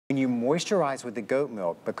When you moisturize with the goat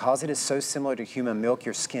milk, because it is so similar to human milk,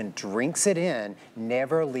 your skin drinks it in,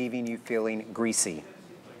 never leaving you feeling greasy.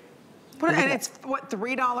 And it's, what,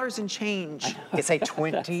 $3 and change? It's a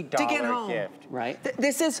 $20 to get home. gift. Right.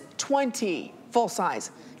 This is 20 full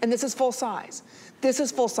size, and this is full size. This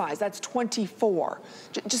is full size, that's 24.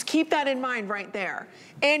 Just keep that in mind right there.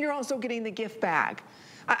 And you're also getting the gift bag.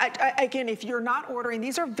 Again, if you're not ordering,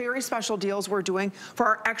 these are very special deals we're doing for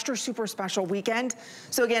our extra super special weekend.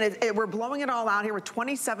 So again, we're blowing it all out here with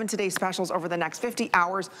 27 today specials over the next 50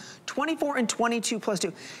 hours, 24 and 22 plus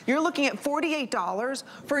 2. You're looking at $48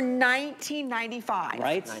 for $19.95.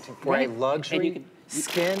 Right. For a luxury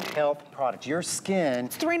skin health product. Your skin.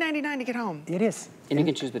 It's $3.99 to get home. It is. And you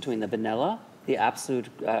can choose between the vanilla, the absolute,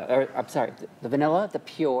 I'm sorry, the vanilla, the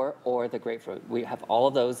pure, or the grapefruit. We have all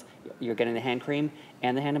of those. You're getting the hand cream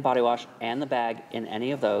and the hand and body wash and the bag in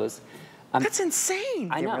any of those. That's insane.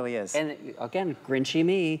 I know. It really is. And again, Grinchy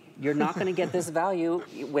me, you're not going to get this value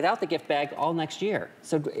without the gift bag all next year.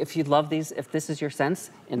 So if you love these, if this is your sense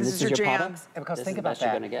and this is your products, because this think is the about best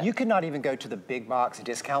you're gonna that. get. You could not even go to the big box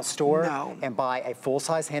discount store and buy a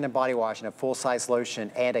full-size hand and body wash and a full-size lotion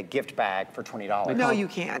and a gift bag for $20. No, you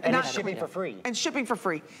can't. And it's shipping for free. And shipping for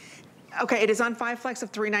free. Okay, it is on 5 flex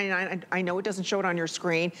of $3.99. I know it doesn't show it on your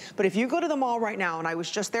screen, but if you go to the mall right now, and I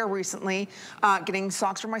was just there recently getting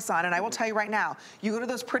socks for my son, and I will tell you right now, you go to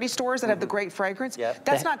those pretty stores that have the great fragrance,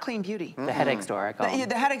 that's not clean beauty. The headache store, I call it.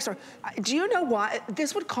 The headache store. Do you know what?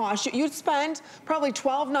 This would cost you, you'd spend probably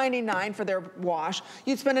 $12.99 for their wash.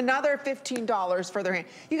 You'd spend another $15 for their hand.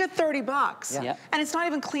 You get 30 bucks. Yeah. And it's not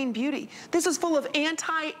even clean beauty. This is full of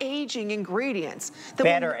anti-aging ingredients.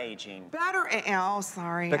 Better aging. Better, oh,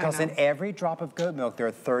 sorry. Because in every drop of goat milk, there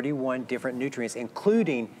are 31 different nutrients,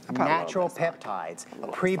 including natural peptides,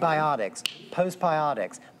 prebiotics,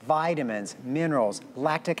 postbiotics, vitamins, minerals,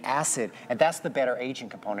 lactic acid, and that's the better aging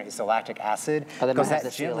component, is the lactic acid, because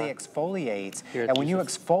that gently exfoliates. And when you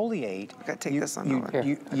exfoliate,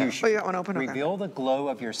 you reveal the glow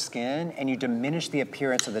of your skin, and you diminish the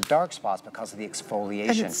appearance of the dark spots because of the exfoliation.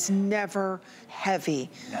 And it's never heavy.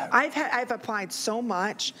 No. I've applied so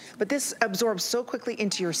much, but this absorbs so quickly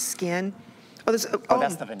into your skin. Oh,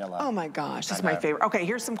 that's the vanilla. Oh my gosh, this is my favorite. Okay,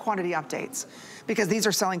 here's some quantity updates because these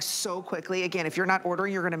are selling so quickly. Again, if you're not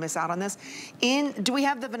ordering, you're gonna miss out on this. Do we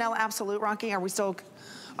have the vanilla absolute, Rocky? Are we still,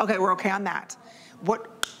 okay, we're okay on that.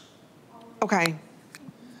 Okay.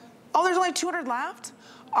 Oh, there's only 200 left?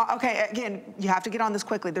 Okay, again, you have to get on this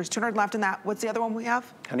quickly. There's 200 left in that. What's the other one we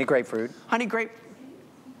have? Honey grapefruit. Honey grape,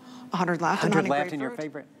 100 left. 100 left in your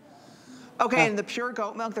favorite. Okay, and the pure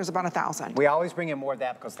goat milk, there's about 1,000. We always bring in more of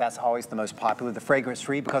that because that's always the most popular, the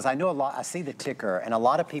fragrance-free, because I know I see the ticker, and a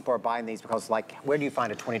lot of people are buying these because, like, where do you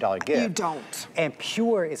find a $20 gift? You don't. And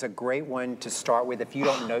pure is a great one to start with if you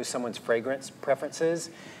don't know someone's fragrance preferences,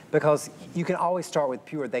 because you can always start with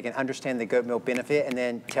pure. They can understand the goat milk benefit and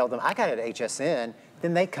then tell them, I got it at HSN.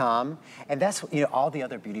 Then they come, and that's, you know, all the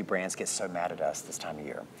other beauty brands get so mad at us this time of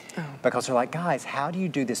year. Because they're like, guys, how do you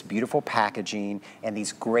do this beautiful packaging and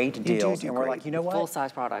these great deals? And we're like, you know what?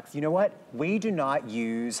 Full-size products. You know what? We do not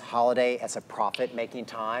use holiday as a profit-making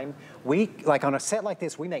time. We, like on a set like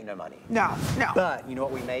this, we make no money. No, no. But you know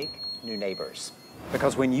what we make? New neighbors.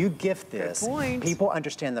 Because when you gift this, people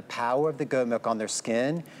understand the power of the goat milk on their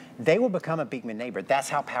skin. They will become a Beekman neighbor. That's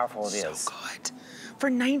how powerful it is. So good. For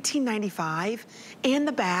 $19.95 and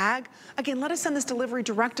the bag. Again, let us send this delivery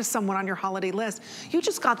direct to someone on your holiday list. You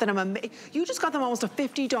just got them almost a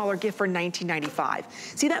 $50 gift for $19.95.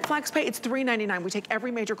 See that flex pay? It's $3.99. We take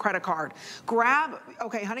every major credit card. Grab,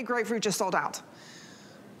 okay, honey grapefruit just sold out.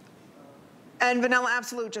 And vanilla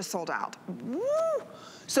absolute just sold out. Woo!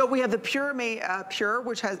 So we have the Pure,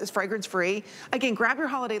 which is fragrance-free. Again, grab your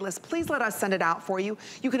holiday list. Please let us send it out for you.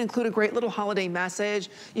 You can include a great little holiday message.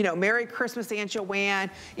 You know, Merry Christmas, Aunt Joanne.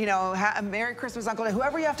 You know, Merry Christmas, Uncle Dad.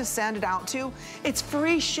 Whoever you have to send it out to, it's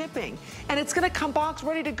free shipping. And it's gonna come box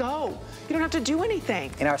ready to go. You don't have to do anything.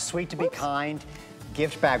 In our Sweet to Be Kind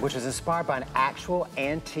gift bag, which is inspired by an actual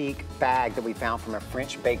antique bag that we found from a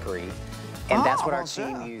French bakery. And that's what our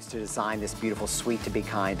team used to design this beautiful Sweet to Be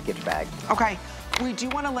Kind gift bag. Okay. We do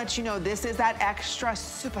want to let you know this is that extra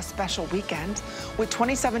super special weekend with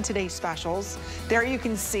 27 Today specials. There you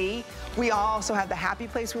can see we also have the Happy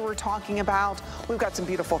Place we were talking about. We've got some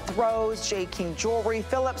beautiful throws, J. King jewelry,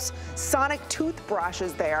 Philips Sonic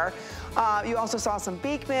toothbrushes there. You also saw some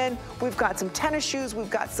Beekman. We've got some tennis shoes. We've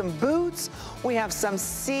got some boots. We have some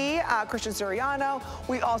Christian Siriano.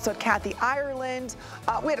 We also had Kathy Ireland.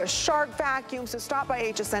 We had a Shark vacuum. So stop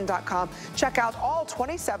by hsn.com. Check out all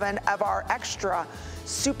 27 of our extra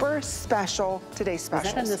super special Today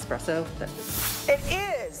specials. Is that an espresso? It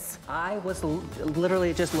is. I was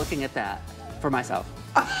literally just looking at that for myself.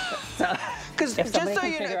 So, Because if just somebody so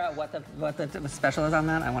can you figure know, out what the special is on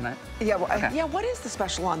that, I want to. yeah, well, Okay. yeah. What is the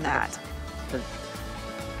special on that?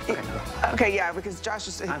 Okay, yeah, because Josh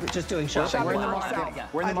is. I'm just doing shopping. We're in the Wow. market, Yeah.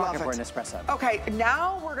 we're in the I market love for an it. espresso. Okay,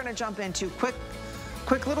 now we're gonna jump into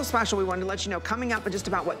quick little special we wanted to let you know coming up in just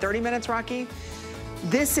about, what, 30 minutes, Rocky?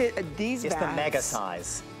 This is, these It's bags. the mega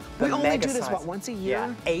size. We The only mega do this, size. what, once a year?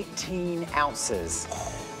 Yeah, 18 ounces.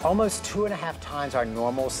 Almost 2.5 times our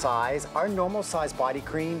normal size. Our normal size body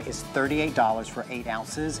cream is $38 for 8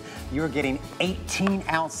 ounces. You're getting 18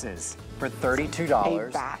 ounces for $32.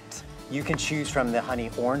 A bat. You can choose from the honey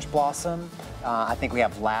orange blossom. I think we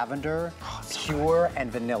have lavender, pure,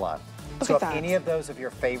 and vanilla. Look So at if that. any of those of your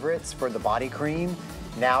favorites for the body cream,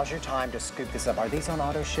 now's your time to scoop this up. Are these on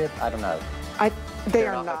auto ship? I don't know. They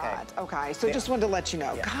They're are not? not. Okay, so Yeah. just wanted to let you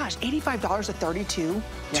know. Yeah. Gosh, $85 at 32.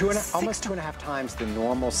 Almost 2.5 times the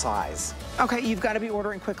normal size. Okay, you've got to be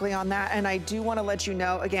ordering quickly on that. And I do want to let you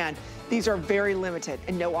know, again, these are very limited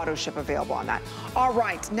and no auto ship available on that. All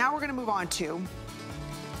right, now we're going to move on to,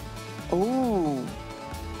 ooh,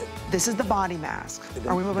 this is the body mask.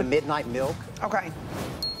 Are we The moving? midnight milk. Okay,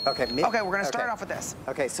 Okay, okay, we're going to start off with this.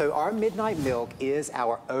 Okay, so our midnight milk is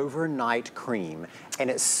our overnight cream, and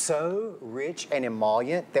it's so rich and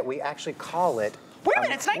emollient that we actually call it. Wait a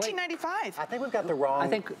minute, it's $19.95. I think we've got the wrong. I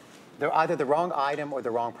think they're either the wrong item or the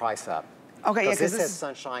wrong price up. Okay, yeah, Because because this says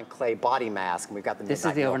Sunshine Clay Body Mask, and we've got the this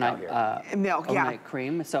midnight is the milk out overnight here. Milk, yeah. overnight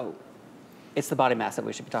cream. So it's the body mask that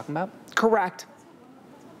we should be talking about. Correct.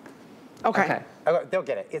 Okay. Okay. Oh, they'll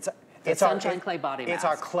get it. It's Sunshine Clay Body It's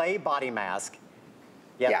our Mask. clay body mask.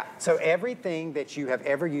 Yep. Yeah. So everything that you have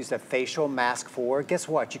ever used a facial mask for, guess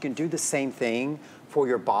what? You can do the same thing for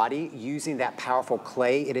your body using that powerful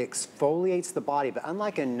clay. It exfoliates the body, but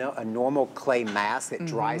unlike a normal clay mask that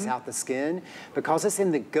dries out the skin, because it's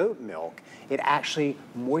in the goat milk, it actually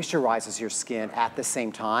moisturizes your skin at the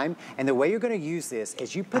same time. And the way you're gonna use this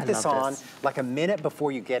is you put I this love on this. like a minute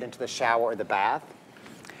before you get into the shower or the bath,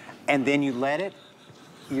 and then you let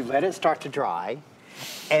it start to dry.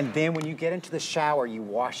 And then when you get into the shower, you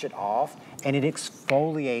wash it off, and it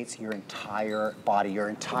exfoliates your entire body. Your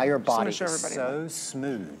entire body show is everybody so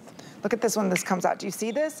smooth. Look at this one, this comes out. Do you see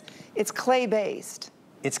this? It's clay-based.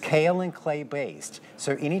 It's kale and clay based.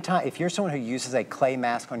 So anytime, if you're someone who uses a clay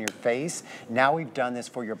mask on your face, now we've done this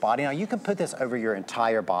for your body. Now you can put this over your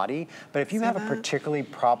entire body, but if you have a particularly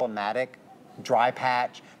problematic dry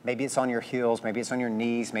patch, maybe it's on your heels, maybe it's on your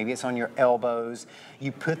knees, maybe it's on your elbows,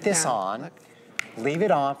 you put this Yeah, on, look. leave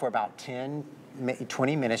it on for about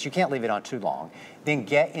 20 minutes. You can't leave it on too long. Then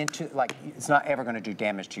get into, like, it's not ever gonna do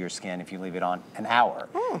damage to your skin if you leave it on an hour.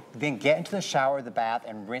 Then get into the shower or the bath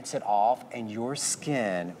and rinse it off, and your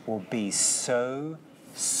skin will be so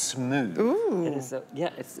smooth. It is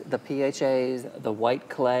it's the PHAs, the white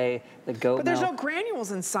clay, the goat But there's no milk.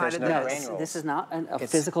 granules inside There's of no this. No, granules. this is not a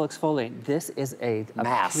It's- physical exfoliant. This is a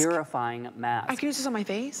Mask. purifying mask. I can use this on my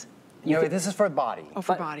face? No, this is for the body. Oh,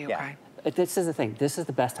 for But- body, yeah. okay. This is the thing. This is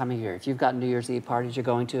the best time of year. If you've got New Year's Eve parties you're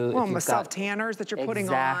going to, Well, if you've self got tanners that you're putting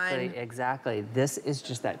exactly, on. exactly. This is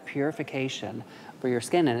just that purification for your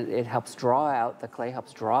skin, and it helps draw out the clay.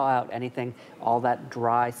 Helps draw out anything, all that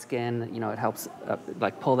dry skin. You know, it helps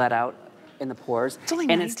like pull that out in the pores, It's only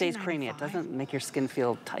and it stays creamy. It $19.95. doesn't make your skin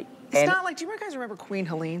feel tight. It's And- not like, do you guys remember Queen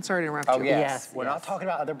Helene? Sorry to interrupt Oh, you. yes. Yes, We're yes. not talking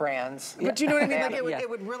about other brands. But you know what I mean? Like Yeah. it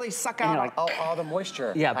would really suck And out you're like, All the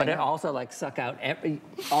moisture. Yeah, I but it know. also like suck out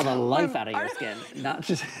all the life out of your skin, not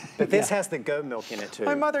just. But this Yeah. has the goat milk in it too.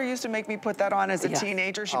 My mother used to make me put that on as a Yeah.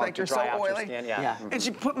 teenager. She'd be Oh, like, to you're so dry out your oily. skin, Yeah. yeah. And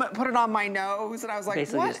she put it on my nose, and I was like,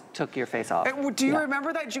 basically what? just took your face off. Do you Yeah.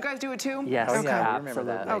 remember that? Did you guys do it too? Yes, Oh, Okay. yeah, we remember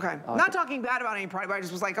absolutely. that. Okay. Oh, Not talking bad about any product, but I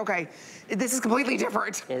just was like, okay, this is completely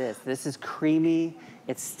different. It is. This is creamy.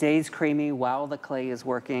 It stays creamy while the clay is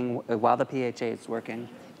working, while the PHA is working.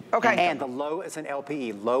 Okay. And the lowest in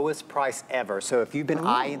LPE, lowest price ever. So if you've been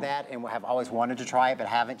eyeing that and have always wanted to try it but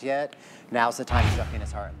haven't yet, now's the time to jump in.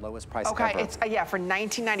 It's our lowest price Okay, ever. it's for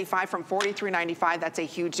 $19.95 from $43.95. That's a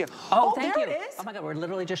huge deal. Oh, thank there you. it is. Oh my God, we're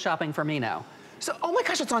literally just shopping for me now. So, oh my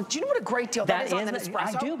gosh, it's on. Do you know what a great deal that is on the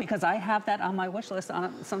Nespresso? I do, because I have that on my wish list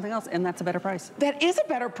on something else, and that's a better price. That is a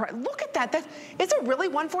better price. Look at that. Is it really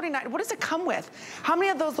 $149? What does it come with? How many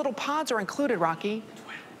of those little pods are included, Rocky?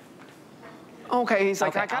 Okay, he's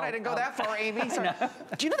like, Okay, I didn't go that far, Amy. Sorry.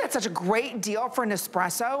 Do you know that's such a great deal for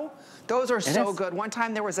Nespresso? Those are so is. good. One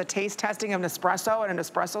time there was a taste testing of Nespresso at an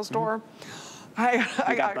Nespresso store.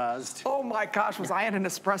 You got buzzed. Oh my gosh, was I at an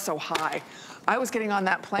espresso high? I was getting on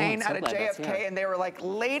that plane out of JFK and they were like,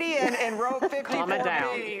 lady in row 54B. Calm it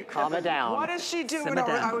down. Calm it down. What is she doing? Simmer down.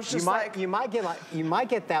 I was just you might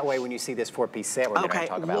get that way when you see this 4-piece set we're going to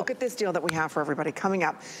talk about. Look at this deal that we have for everybody coming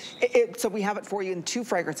up. So we have it for you in 2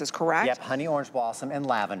 fragrances, correct? Yep, honey orange blossom and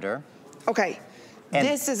lavender. Okay. And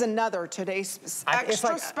this is another today's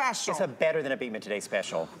extra special. It's a better than a Beekman Today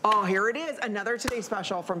special. Oh, here it is, another Today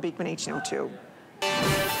special from Beekman H02.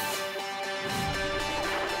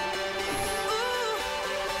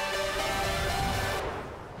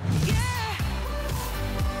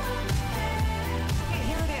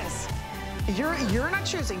 You're not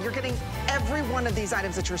choosing, you're getting every one of these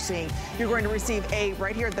items that you're seeing. You're going to receive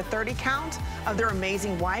right here, the 30 count of their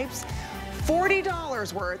amazing wipes.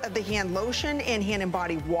 $40 worth of the hand lotion and hand and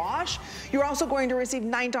body wash. You're also going to receive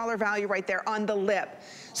 $9 value right there on the lip.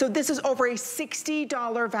 So this is over a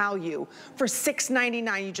 $60 value for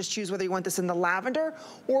 $6.99. You just choose whether you want this in the lavender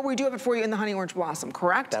or we do have it for you in the honey orange blossom,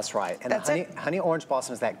 correct? That's right. And the honey orange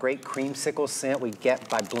blossom is that great creamsicle scent we get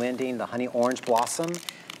by blending the honey orange blossom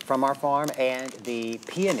from our farm and the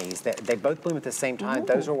peonies. They both bloom at the same time. Ooh.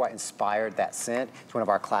 Those are what inspired that scent. It's one of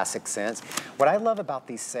our classic scents. What I love about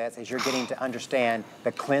these sets is you're getting to understand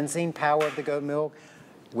the cleansing power of the goat milk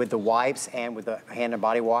with the wipes and with the hand and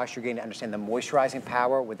body wash. You're getting to understand the moisturizing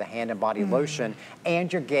power with the hand and body lotion,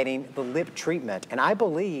 and you're getting the lip treatment. And I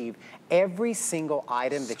believe every single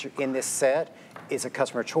item that you're in this set is a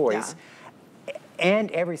customer choice. Yeah.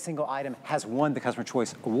 And every single item has won the Customer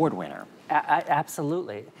Choice Award winner.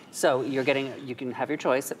 Absolutely. So you can have your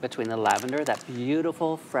choice between the lavender, that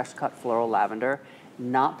beautiful fresh cut floral lavender,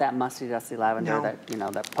 not that musty, dusty lavender,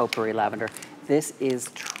 that potpourri lavender. This is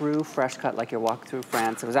true fresh cut, like you're walking through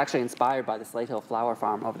France. It was actually inspired by the Slate Hill Flower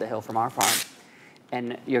Farm over the hill from our farm.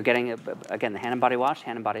 And you're getting, again, the hand and body wash,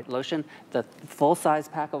 hand and body lotion, the full-size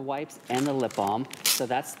pack of wipes, and the lip balm. So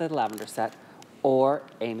that's the lavender set. Or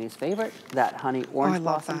Amy's favorite, that honey orange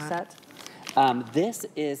blossom set. This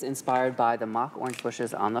is inspired by the mock orange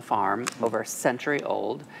bushes on the farm, over a century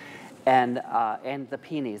old, and the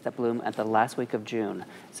peonies that bloom at the last week of June.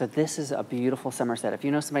 So this is a beautiful summer set. If you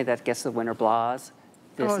know somebody that gets the winter blahs,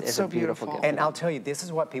 this is so a beautiful gift. And I'll tell you, this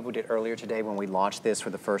is what people did earlier today when we launched this for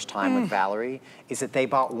the first time with Valerie, is that they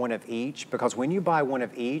bought one of each, because when you buy one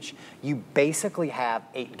of each, you basically have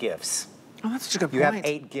 8 gifts. Oh, that's such a good point. You have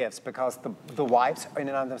 8 gifts because the wipes in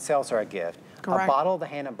and of themselves are a gift. Correct. A bottle of the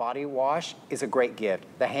hand and body wash is a great gift.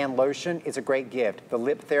 The hand lotion is a great gift. The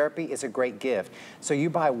lip therapy is a great gift. So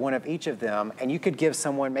you buy one of each of them, and you could give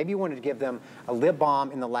someone, maybe you wanted to give them a lip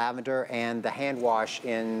balm in the lavender and the hand wash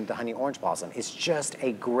in the honey orange blossom. It's just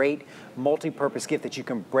a great multi-purpose gift that you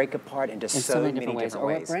can break apart into so many different ways. Or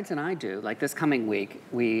what Brent and I do, like this coming week,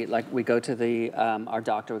 we go to our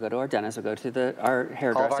doctor, we go to our dentist, we go to our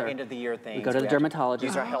hairdresser. All of our end of the year things. We go to the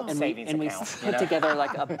dermatologist. These are health savings accounts. And we put together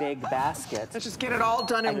like a big basket. Let's just get it all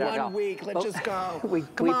done in 1 week. Let's just go. We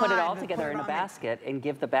put it all together in a basket and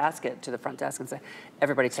give the basket to the front desk and say,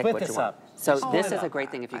 everybody take what you want. So this is a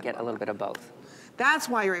great thing if you get a little bit of both. That's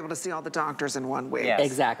why you're able to see all the doctors in 1 week. Yes.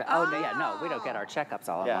 Exactly. Oh, no, yeah, no, we don't get our checkups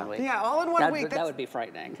all in 1 week. Yeah, all in 1 week. That would be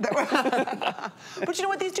frightening. But you know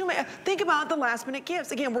what these do? Think about the last minute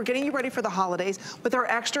gifts. Again, we're getting you ready for the holidays with our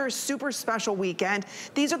extra super special weekend.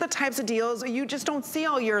 These are the types of deals you just don't see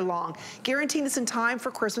all year long. Guaranteeing this in time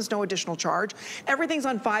for Christmas, no additional charge. Everything's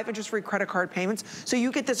on 5 interest-free credit card payments. So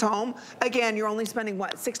you get this home. Again, you're only spending,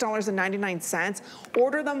 what, $6.99.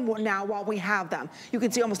 Order them now while we have them. You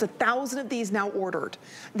can see almost 1,000 of these now ordered.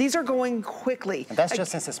 These are going quickly. And that's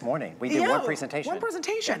just since this morning. We did one presentation. One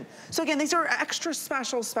presentation. So again, these are extra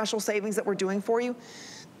special savings that we're doing for you.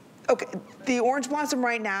 Okay, the orange blossom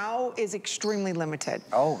right now is extremely limited.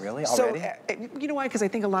 Oh, really? Already? So, you know why? Because I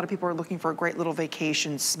think a lot of people are looking for a great little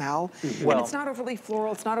vacation smell. Well, and it's not overly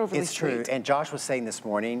floral, it's not overly sweet. It's true, and Josh was saying this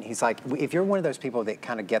morning, he's like, if you're one of those people that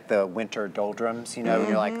kind of get the winter doldrums, you know, and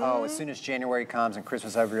you're like, oh, as soon as January comes and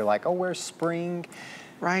Christmas is over, you're like, oh, where's spring?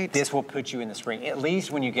 Right. This will put you in the spring. At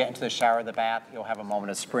least when you get into the shower or the bath, you'll have a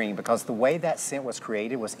moment of spring, because the way that scent was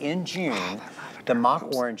created was in June, the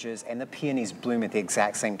mock oranges and the peonies bloom at the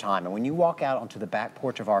exact same time. And when you walk out onto the back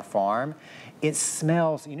porch of our farm, it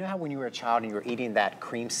smells, you know how when you were a child and you were eating that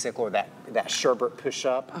creamsicle or that sherbet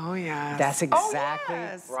push-up? Oh, yeah. That's exactly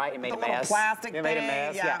right. It made the a mess. Plastic it made a thing,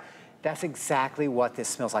 mess, yeah. That's exactly what this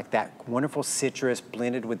smells like, that wonderful citrus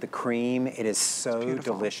blended with the cream. It is so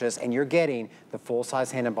delicious. And you're getting the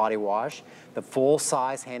full-size hand and body wash, the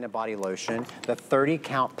full-size hand and body lotion, the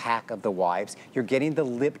 30-count pack of the wipes. You're getting the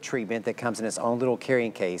lip treatment that comes in its own little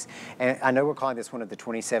carrying case. And I know we're calling this one of the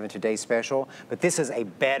 27 Today Special, but this is a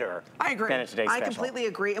better I agree. than a Today Special. I completely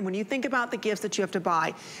agree. And when you think about the gifts that you have to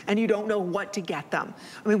buy and you don't know what to get them,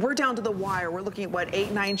 I mean, we're down to the wire. We're looking at, what,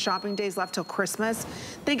 8, 9 shopping days left till Christmas.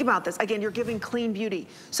 Think about this. Again, you're giving clean beauty.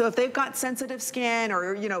 So if they've got sensitive skin,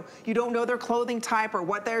 or, you know, you don't know their clothing type or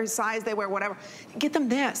what their size they wear, whatever, get them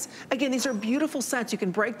this. Again, these are beautiful sets. You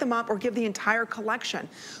can break them up or give the entire collection.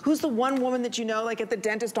 Who's the one woman that you know, like at the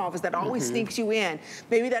dentist office, that always sneaks you in?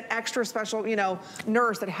 Maybe that extra special, you know,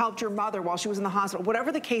 nurse that helped your mother while she was in the hospital.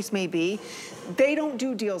 Whatever the case may be, they don't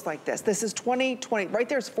do deals like this. This is $20, right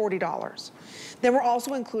there is $40. Then we're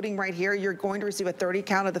also including right here, you're going to receive a 30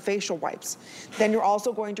 count of the facial wipes. Then you're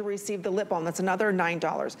also going to receive the lip balm. That's another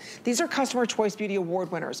 $9. These are Customer Choice Beauty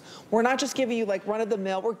Award winners. We're not just giving you like run of the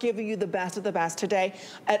mill, we're giving you the best of the best today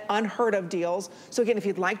at unheard of deals. So again, if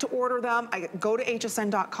you'd like to order them, go to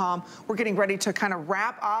hsn.com. We're getting ready to kind of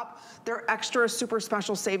wrap up their extra super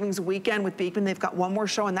special savings weekend with Beekman. They've got one more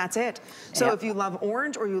show and that's it. So if you love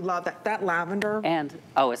orange or you love that lavender. And,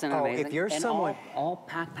 oh, isn't it amazing? If you're and someone... all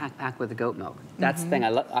pack with the goat milk. That's the thing. I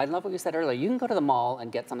love what you said earlier. You can go to the mall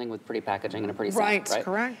and get something with pretty packaging and a pretty scent, right?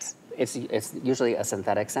 Correct. It's usually a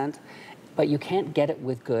synthetic scent, but you can't get it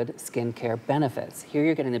with good skincare benefits. Here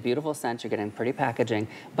you're getting the beautiful scent, you're getting pretty packaging,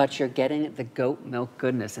 but you're getting the goat milk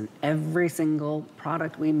goodness. And every single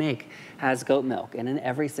product we make has goat milk. And in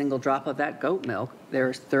every single drop of that goat milk,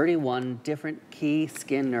 there's 31 different key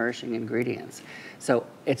skin nourishing ingredients. So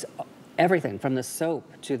it's everything from the soap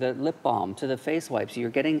to the lip balm to the face wipes. You're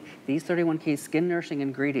getting these 31 key skin nourishing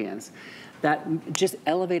ingredients that just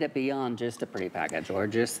elevate it beyond just a pretty package or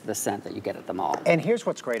just the scent that you get at the mall. And here's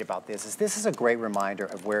what's great about this is a great reminder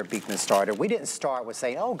of where Beekman started. We didn't start with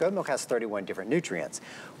saying, oh, goat milk has 31 different nutrients.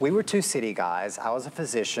 We were two city guys. I was a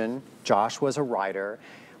physician. Josh was a writer.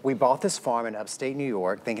 We bought this farm in upstate New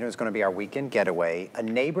York thinking it was going to be our weekend getaway. A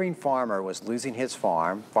neighboring farmer was losing his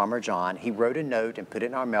farm, Farmer John. He wrote a note and put it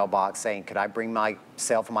in our mailbox saying, could I bring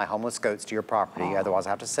myself and my homeless goats to your property? Otherwise I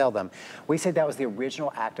have to sell them. We said that was the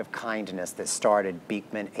original act of kindness that started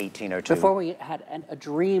Beekman 1802. Before we had a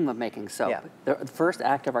dream of making soap. The first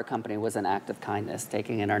act of our company was an act of kindness,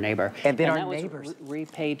 taking in our neighbor. And then our that neighbors was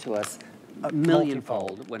repaid to us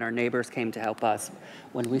millionfold when our neighbors came to help us.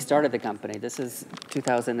 When we started the company, this is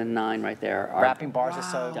 2009 right there. Our wrapping bars of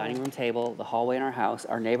soap. Dining room table, the hallway in our house,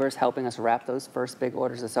 our neighbors helping us wrap those first big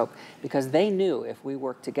orders of soap because they knew if we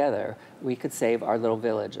worked together, we could save our little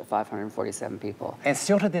village of 547 people. And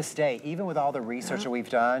still to this day, even with all the research that we've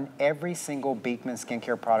done, every single Beekman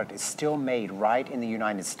skincare product is still made right in the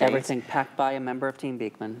United States. Everything packed by a member of Team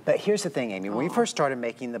Beekman. But here's the thing, Amy, when we first started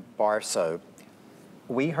making the bar soap,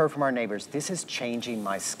 we heard from our neighbors, this is changing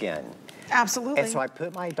my skin. Absolutely. And so I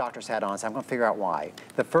put my doctor's hat on, so I'm going to figure out why.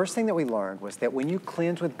 The first thing that we learned was that when you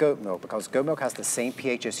cleanse with goat milk, because goat milk has the same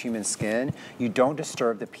pH as human skin, you don't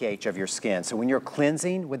disturb the pH of your skin. So when you're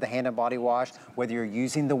cleansing with the hand and body wash, whether you're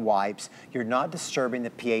using the wipes, you're not disturbing the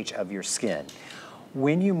pH of your skin.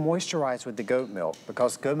 When you moisturize with the goat milk,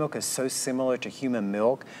 because goat milk is so similar to human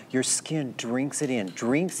milk, your skin drinks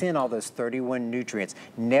in all those 31 nutrients,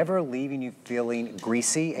 never leaving you feeling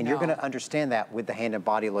greasy, and you're gonna understand that with the hand and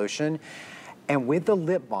body lotion. And with the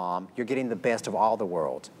lip balm, you're getting the best of all the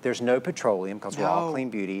worlds. There's no petroleum, because we're all clean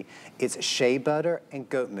beauty. It's shea butter and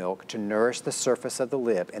goat milk to nourish the surface of the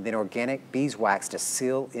lip, and then organic beeswax to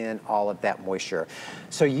seal in all of that moisture.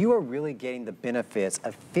 So you are really getting the benefits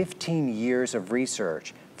of 15 years of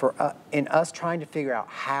research in us trying to figure out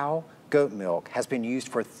how goat milk has been used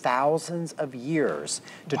for thousands of years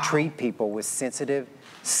to treat people with sensitive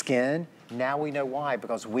skin. Now we know why,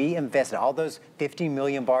 because we invested all those 50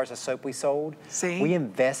 million bars of soap we sold. We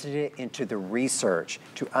invested it into the research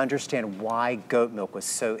to understand why goat milk was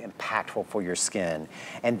so impactful for your skin.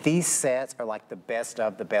 And these sets are like the best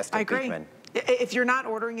of Beekman. If you're not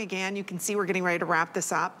ordering again, you can see we're getting ready to wrap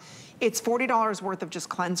this up. It's $40 worth of just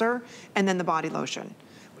cleanser and then the body lotion.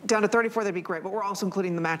 Down to 34, that'd be great, but we're also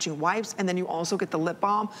including the matching wipes, and then you also get the lip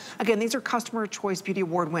balm. Again, these are Customer Choice Beauty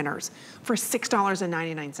Award winners for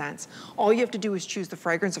 $6.99. All you have to do is choose the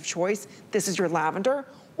fragrance of choice. This is your lavender,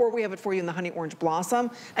 or we have it for you in the honey orange blossom.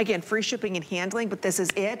 Again, free shipping and handling, but this is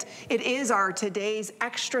it. It is our today's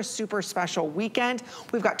extra super special weekend.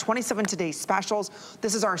 We've got 27 today's specials.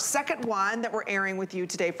 This is our second one that we're airing with you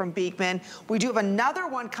today from Beekman. We do have another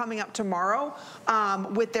one coming up tomorrow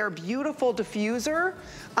with their beautiful diffuser.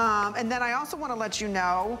 And then I also want to let you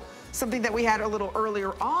know something that we had a little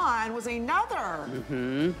earlier on was another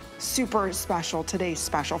super special, today's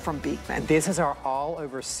special from Beekman. This is our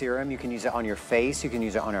all-over serum. You can use it on your face, you can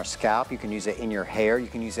use it on our scalp, you can use it in your hair, you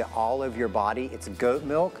can use it all over your body. It's goat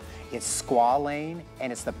milk, it's squalane,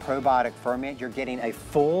 and it's the probiotic ferment. You're getting a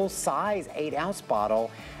full-size 8-ounce bottle,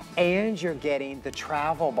 and you're getting the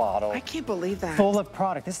travel bottle. I can't believe that. Full of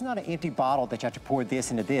product. This is not an empty bottle that you have to pour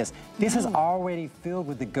this into this. This is already filled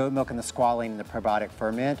with the goat milk and the squalane and the probiotic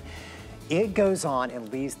ferment. It goes on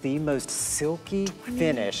and leaves the most silky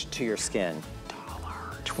finish to your skin.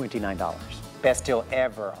 $29. Best deal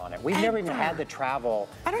ever on it. We've never even had the travel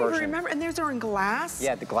I don't version. even remember, and those are in glass?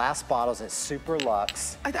 Yeah, the glass bottles at Super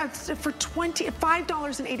Luxe. For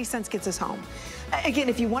 $5.80 gets us home. Again,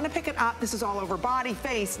 if you want to pick it up, this is all over body,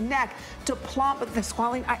 face, neck, to plump the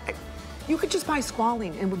squalene. You could just buy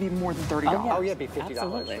squalene and it would be more than $30. Oh, yeah, it'd be $50 for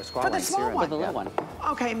squalene. For the small serum. one. For the little one.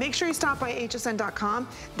 Okay, make sure you stop by hsn.com.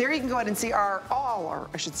 There you can go ahead and see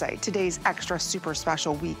today's extra super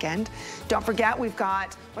special weekend. Don't forget, we've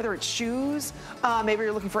got, whether it's shoes, maybe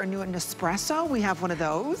you're looking for a new Nespresso, we have one of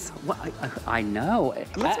those. Well, I know.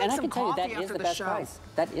 Let's make and I some can tell you coffee that is after the the best show. price.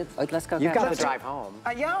 That is, let's go. You've got guys. to drive home.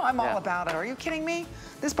 Yeah, I'm all about it. Are you kidding me?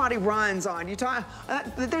 This body runs on.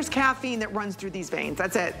 There's caffeine that runs through these veins.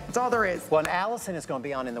 That's it. That's all there is. Well, and Allison is going to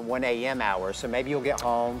be on in the 1 a.m. hour, so maybe you'll get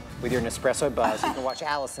home with your Nespresso buzz. You can watch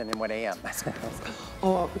Allison in 1 a.m.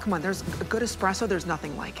 Oh, come on. There's a good espresso. There's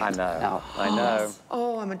nothing like it. I know. I know.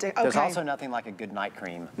 Oh, I'm addicted. Okay. There's also nothing like a good night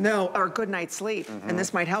cream. No, or a good night's sleep. And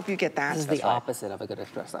this might help you get that. This is the opposite of a good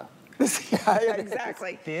espresso. Yeah,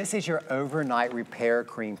 exactly. This is your overnight repair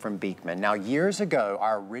cream from Beekman. Now, years ago,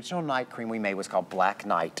 our original night cream we made was called Black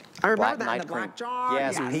Night. I remember Black that Night in the cream. black jar.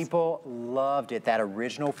 Yes, people loved it, that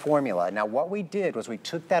original formula. Now, what we did was we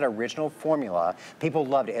took that original formula, people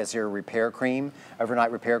loved it as their repair cream,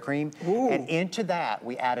 overnight repair cream, and into that,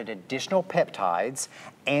 we added additional peptides,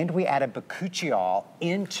 and we added bakuchiol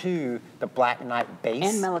into the Black Night base.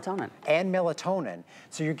 And melatonin. And melatonin.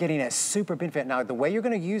 So you're getting a super benefit. Now, the way you're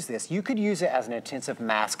going to use this, you could use it as an intensive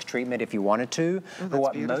mask treatment if you wanted to, but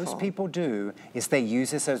what most people do is they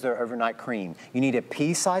use this as their overnight cream. You need a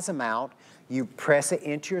pea-size amount. You press it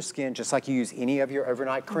into your skin just like you use any of your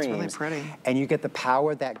overnight creams. That's really pretty. And you get the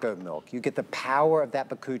power of that goat milk. You get the power of that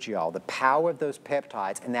bakuchiol, the power of those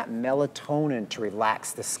peptides, and that melatonin to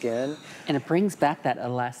relax the skin. And it brings back that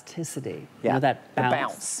elasticity. Yeah, You know, that the bounce.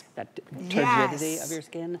 bounce. That turgidity of your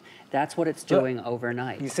skin. That's what it's doing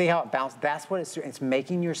overnight. You see how it bounced? That's what it's doing. It's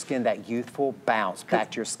making your skin that youthful bounce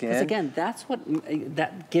back to your skin. Because again, that's what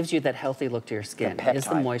that gives you that healthy look to your skin. Is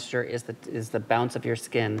the moisture, is the bounce of your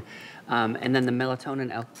skin, and then the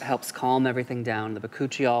melatonin helps calm everything down. The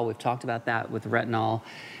bakuchiol, we've talked about that with retinol,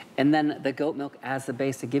 and then the goat milk as the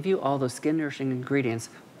base to give you all those skin nourishing ingredients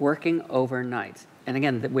working overnight. And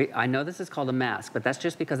again, I know this is called a mask, but that's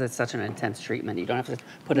just because it's such an intense treatment. You don't have to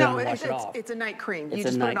put it on and wash it off. It's a night cream. It's you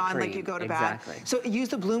just put it on like you go to bed. So use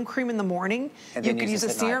the bloom cream in the morning. And you could use the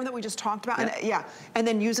serum that we just talked about. And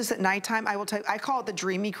then use this at nighttime. I will tell you, I call it the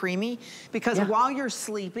dreamy creamy because while you're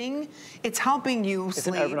sleeping, it's helping you sleep. It's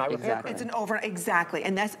an overnight repair. It's an overnight, exactly.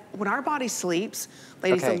 And that's when our body sleeps,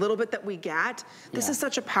 ladies, the little bit that we get, this is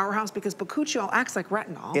such a powerhouse because bakuchiol acts like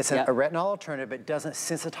retinol. It's a retinol alternative, but doesn't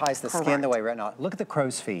sensitize the skin the way retinol. Look at the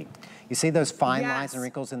crow's feet. You see those fine lines and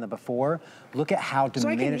wrinkles in the before? Look at how diminished they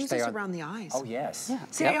are. So I can use this around the eyes. Oh, yes. Yeah.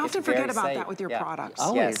 See, I often forget about that with your products.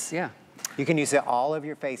 Always, You can use it all over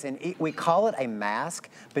your face. And we call it a mask,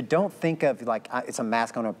 but don't think of like, it's a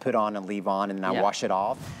mask I'm gonna put on and leave on and then I wash it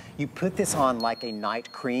off. You put this on like a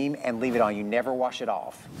night cream and leave it on. You never wash it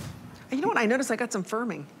off. And you know what? I noticed I got some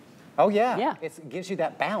firming. Oh, yeah. It gives you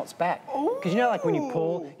that bounce back. Because you know, like when you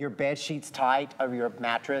pull your bed sheets tight over your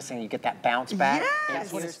mattress and you get that bounce back?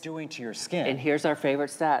 That's what it's doing to your skin. And here's our favorite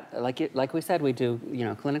stat. Like we said, we do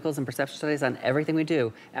clinicals and perception studies on everything we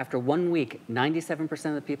do. After 1 week, 97%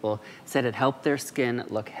 of the people said it helped their skin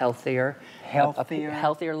look healthier.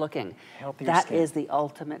 Healthier looking. That skin. is the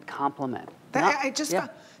ultimate compliment.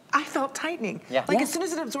 I felt tightening. As soon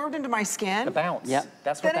as it absorbed into my skin. The bounce.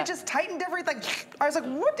 That's what it just tightened everything. I was like,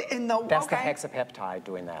 what in the... That's the hexapeptide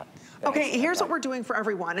doing that. Okay, here's what we're doing for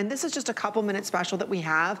everyone. And this is just a couple minute special that we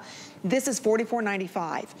have. This is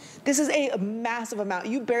 $44.95. This is a massive amount.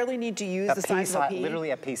 You barely need to use the size of a pea.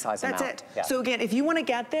 Literally a pea-size amount. That's it. So again, if you want to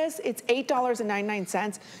get this, it's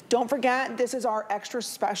 $8.99. Don't forget, this is our extra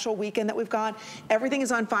special weekend that we've got. Everything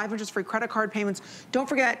is on 5 interest-free credit card payments. Don't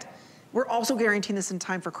forget, we're also guaranteeing this in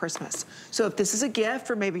time for Christmas. So if this is a gift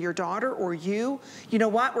for maybe your daughter or you know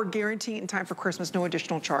what? We're guaranteeing it in time for Christmas, no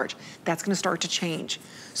additional charge. That's gonna start to change.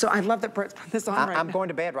 So I love that Brett's put this on right I'm now. going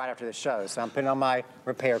to bed right after the show, so I'm putting on my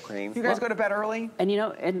repair cream. You guys go to bed early? And you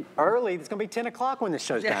know, and Early, it's gonna be 10 o'clock when this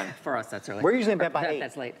show's done. for us, that's early. We're usually in bed by 8.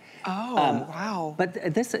 That's late. Oh, wow.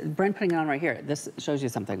 But this, Brent putting it on right here, this shows you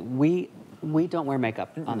something. We don't wear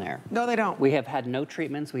makeup on there. No, they don't. We have had no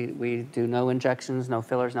treatments. We do no injections, no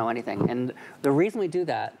fillers, no anything. And the reason we do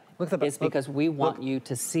that is because we want you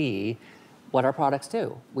to see what our products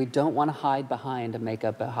do. We don't want to hide behind a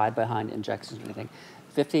makeup, hide behind injections or anything.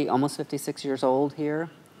 Almost 56 years old here.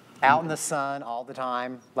 Out in the sun all the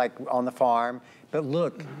time, like on the farm. But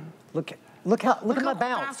look at my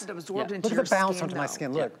bounce. Fast it absorbed Yeah. into Look your at the bounce skin, onto my though.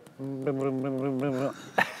 skin. Look.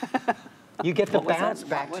 You get the What was bounce that?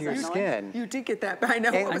 back What to was your that skin. You did get that, but I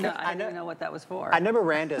know. Hey, I look, didn't even know what that was for. I know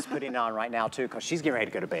Miranda's putting it on right now too, because she's getting ready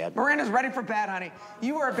to go to bed. Miranda's ready for bed, honey.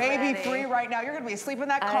 You are baby-free right now. You're gonna be asleep in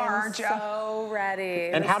that car, aren't you? I'm so ready.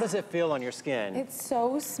 And how does it feel on your skin? It's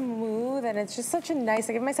so smooth, and it's just such a nice,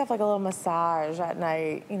 I give myself like a little massage at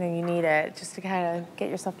night. You know, you need it just to kind of get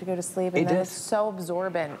yourself to go to sleep. And then it's so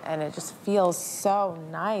absorbent, and it just feels so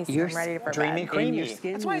nice. You're I'm ready for dreamy, bed. creamy. And your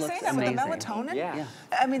skin That's why I say looks that with the amazing. melatonin. Yeah.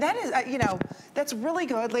 I mean, that is, you know, that's really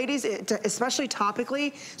good, ladies, especially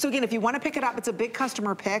topically. So again, if you want to pick it up, it's a big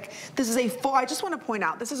customer pick. This is a full, I just want to point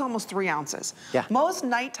out, this is almost 3 ounces. Yeah. Most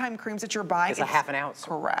nighttime creams that you're buying. It's a half an ounce.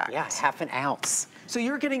 Correct. Yeah, half an ounce. So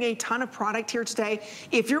you're getting a ton of product here today.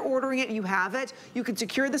 If you're ordering it and you have it, you can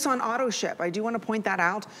secure this on auto ship. I do want to point that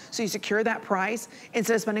out. So you secure that price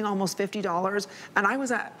instead of spending almost $50. And I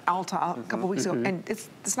was at Ulta a couple weeks ago, and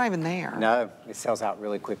it's not even there. No, it sells out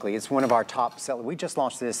really quickly. It's one of our top sellers. We just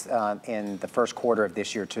launched this in the first quarter of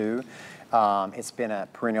this year too. It's been a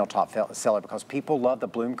perennial top seller because people love the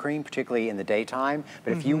bloom cream, particularly in the daytime.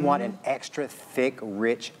 But if you want an extra thick,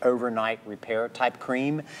 rich, overnight repair type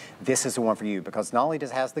cream, this is the one for you, because not only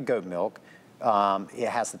does it has the goat milk, it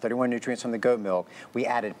has the 31 nutrients from the goat milk. We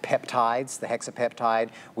added peptides, the hexapeptide.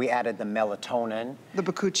 We added the melatonin. The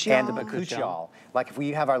bakuchiol. And the bakuchiol. Like if we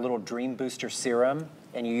have our little Dream Booster serum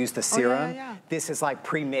and you use the serum, this is like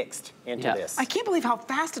pre-mixed into this. I can't believe how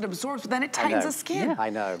fast it absorbs, but then it tightens the skin. Yeah. I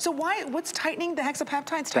know. So what's tightening? The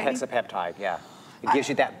hexapeptide's The tightening? hexapeptide, yeah. It gives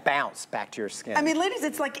you that bounce back to your skin. I mean, ladies,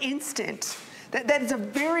 it's like instant. That is a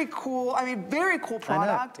very cool, very cool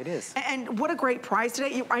product. I know, it is. And what a great price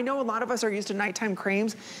today. I know a lot of us are used to nighttime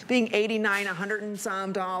creams being $89, $100 and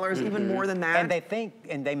some dollars, even more than that.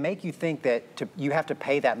 And they make you think that you have to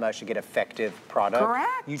pay that much to get effective product.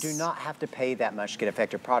 Correct. You do not have to pay that much to get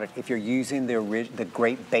effective product if you're using the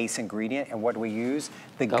great base ingredient. And what do we use?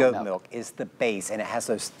 The goat milk is the base, and it has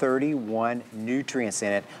those 31 nutrients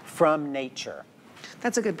in it from nature.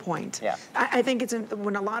 That's a good point. Yeah. I think it's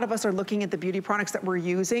when a lot of us are looking at the beauty products that we're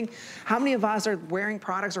using, how many of us are wearing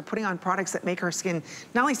products or putting on products that make our skin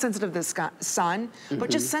not only sensitive to the sun, but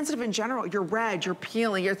just sensitive in general. You're red, you're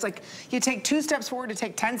peeling. It's like you take 2 steps forward to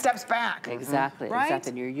take 10 steps back. Exactly, Right? exactly.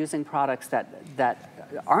 And you're using products that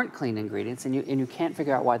aren't clean ingredients, and you can't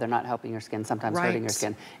figure out why they're not helping your skin, sometimes hurting your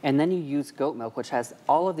skin. And then you use goat milk, which has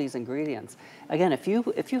all of these ingredients. Again, if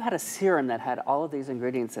you had a serum that had all of these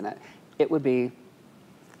ingredients in it, it would be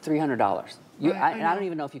 $300. I don't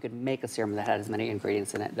even know if you could make a serum that had as many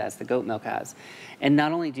ingredients in it as the goat milk has. And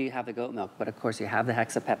not only do you have the goat milk, but of course you have the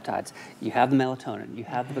hexapeptides, you have the melatonin, you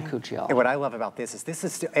have the bakuchiol. And what I love about this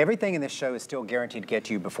is still, everything in this show is still guaranteed to get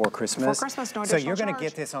to you before Christmas. Before Christmas, no So additional you're going to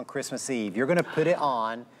charge. get this on Christmas Eve. You're going to put it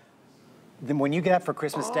on. Then when you get up for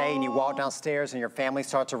Christmas Day and you walk downstairs and your family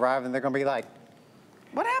starts arriving, they're going to be like,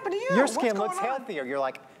 What happened to you? your What's skin going looks on? healthier. You're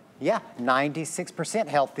like, yeah, 96%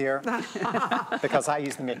 healthier because I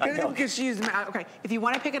use the midnight milk. Because you use them. Okay, if you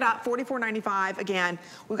want to pick it up, $44.95. Again,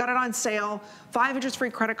 we got it on sale, 5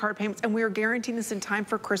 interest-free credit card payments, and we are guaranteeing this in time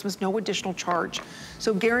for Christmas, no additional charge.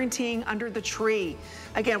 So guaranteeing under the tree.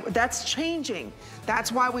 Again, that's changing.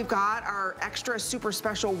 That's why we've got our extra super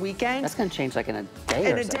special weekend. That's going to change like in a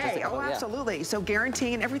day In or a so. day, oh, absolutely. So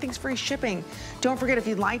guaranteeing, and everything's free shipping. Don't forget, if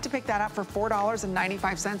you'd like to pick that up for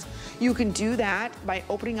 $4.95, you can do that by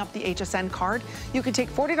opening up the HSN card. You can take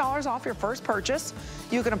 $40 off your first purchase.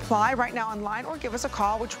 You can apply right now online or give us a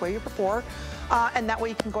call, which way you prefer. And that way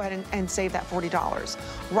you can go ahead and save that $40.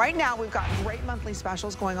 Right now, we've got great monthly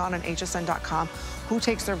specials going on hsn.com. Who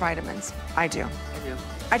takes their vitamins? I do. I do.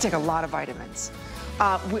 I take a lot of vitamins.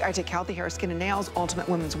 I take Healthy Hair, Skin and Nails, Ultimate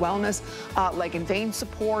Women's Wellness, Leg and Vein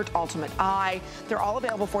Support, Ultimate Eye. They're all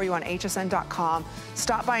available for you on hsn.com.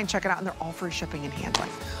 Stop by and check it out, and they're all free shipping and handling.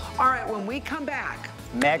 All right, when we come back.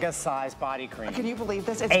 Mega size body cream. Can you believe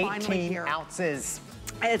this? It's finally 18 here. ounces.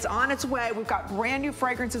 It's on its way. We've got brand new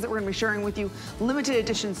fragrances that we're gonna be sharing with you. Limited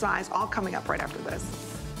edition size, all coming up right after this.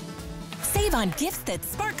 Save on gifts that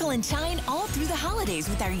sparkle and shine all through the holidays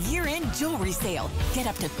with our year-end jewelry sale. Get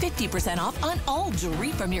up to 50% off on all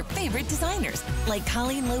jewelry from your favorite designers, like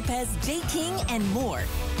Colleen Lopez, J. King, and more.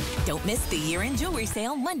 Don't miss the year-end jewelry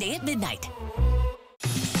sale Monday at midnight.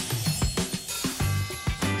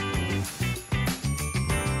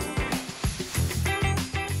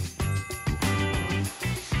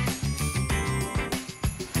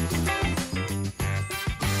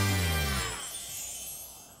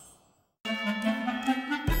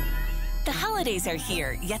 Holidays are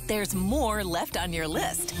here, yet there's more left on your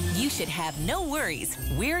list. You should have no worries.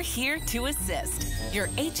 We're here to assist. Your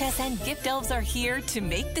HSN gift elves are here to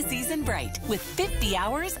make the season bright with 50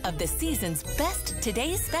 hours of the season's best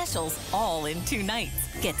today's specials all in 2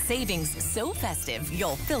 nights. Get savings so festive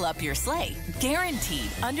you'll fill up your sleigh.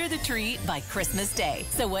 Guaranteed under the tree by Christmas Day.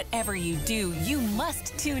 So whatever you do, you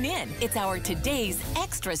must tune in. It's our today's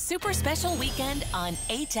extra super special weekend on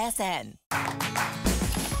HSN.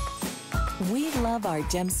 We love our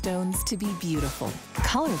gemstones to be beautiful,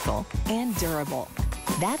 colorful, and durable.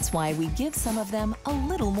 That's why we give some of them a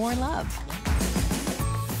little more love.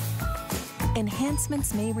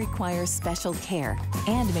 Enhancements may require special care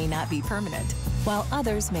and may not be permanent, while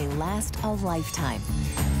others may last a lifetime.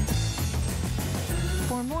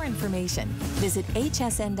 For more information, visit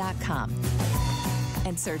hsn.com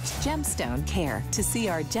and search Gemstone Care to see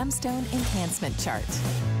our gemstone enhancement chart.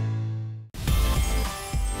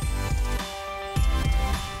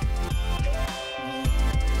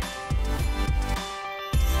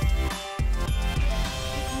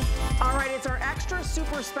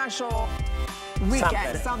 Super special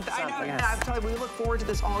weekend. Something. I know. Yes. I'm telling you, we look forward to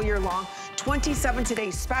this all year long. 27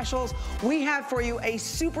 today's specials. We have for you a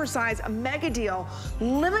super size, a mega deal,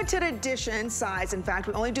 limited edition size. In fact,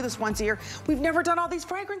 we only do this once a year. We've never done all these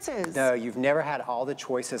fragrances. No, you've never had all the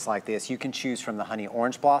choices like this. You can choose from the honey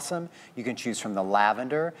orange blossom, you can choose from the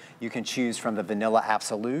lavender, you can choose from the vanilla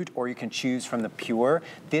absolute, or you can choose from the pure.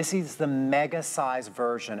 This is the mega size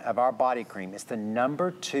version of our body cream. It's the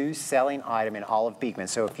 #2 selling item in all of Beekman.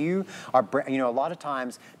 So if you are, you know, a lot of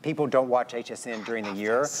times people don't watch HSN during the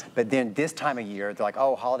year, but then this time of year, they're like,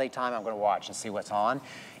 oh, holiday time, I'm gonna watch and see what's on.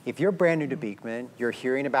 If you're brand new to Beekman, you're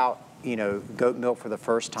hearing about, you know, goat milk for the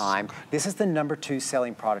first time, this is the #2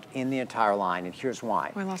 selling product in the entire line, and here's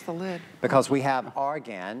why. Oh, I lost the lid. Because we have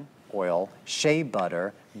argan oil, shea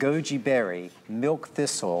butter, goji berry, milk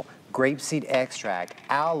thistle, grapeseed extract,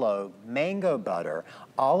 aloe, mango butter,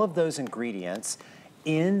 all of those ingredients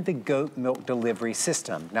in the goat milk delivery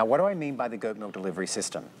system. Now, what do I mean by the goat milk delivery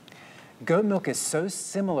system? Goat milk is so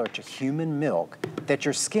similar to human milk that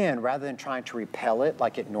your skin, rather than trying to repel it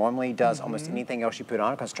like it normally does almost anything else you put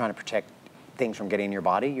on it, because it's trying to protect things from getting in your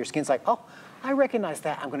body, your skin's like, oh, I recognize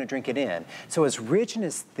that, I'm gonna drink it in. So as rich and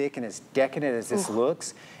as thick and as decadent as this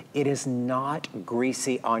looks, it is not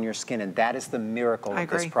greasy on your skin, and that is the miracle of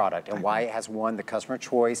this product and why it has won the Customer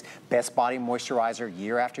Choice Best Body Moisturizer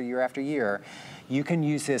year after year after year. You can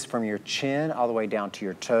use this from your chin all the way down to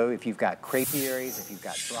your toe if you've got crepey areas, if you've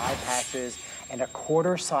got dry patches, and a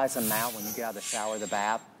quarter size amount when you get out of the shower or the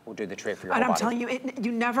bath will do the trick for your whole body. And I'm telling you,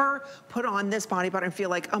 you never put on this body butter and feel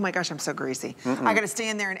like, oh my gosh, I'm so greasy. I gotta stay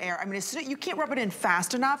in there and air. I mean, you can't rub it in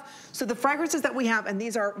fast enough. So the fragrances that we have, and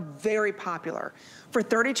these are very popular, for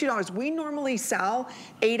 $32. We normally sell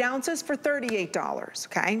 8 ounces for $38,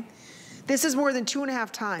 okay? This is more than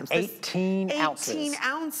 2.5 times. 18 ounces. 18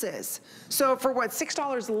 ounces. So for what,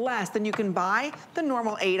 $6 less than you can buy the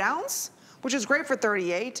normal 8 ounce, which is great for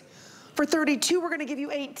 $38. For $32, we're gonna give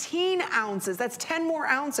you 18 ounces. That's 10 more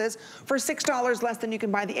ounces for $6 less than you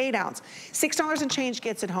can buy the 8 ounce. $6 and change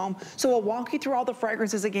gets it home. So we'll walk you through all the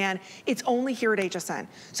fragrances again. It's only here at HSN.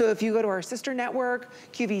 So if you go to our sister network,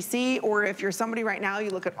 QVC, or if you're somebody right now,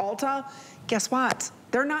 you look at Ulta, guess what?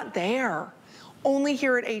 They're not there. Only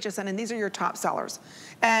here at HSN, and these are your top sellers.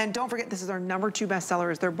 And don't forget, this is our #2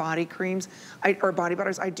 bestseller, is their body creams, or body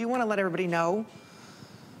butters. I do wanna let everybody know,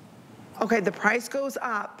 okay, the price goes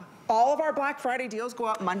up. All of our Black Friday deals go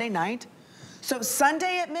up Monday night. So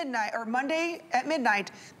Sunday at midnight, or Monday at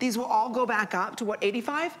midnight, these will all go back up to what,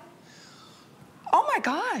 85? Oh my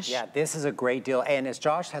gosh. Yeah, this is a great deal. And as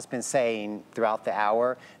Josh has been saying throughout the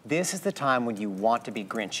hour, this is the time when you want to be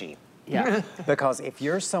Grinchy. Yeah. Because if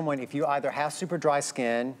you're someone, if you either have super dry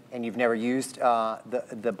skin and you've never used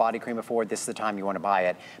the body cream before, this is the time you want to buy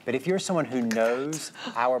it. But if you're someone who knows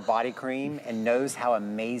our body cream and knows how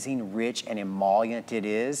amazing, rich, and emollient it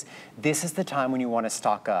is, this is the time when you want to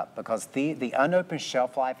stock up, because the unopened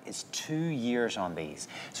shelf life is 2 years on these.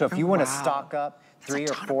 So if you want to stock up, 3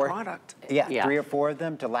 That's or a ton 4 of product. Yeah, 3 or 4 of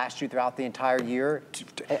them to last you throughout the entire year.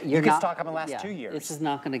 You can stock up and last 2 years. This is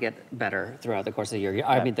not going to get better throughout the course of the year.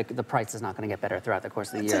 I mean, the price is not going to get better throughout the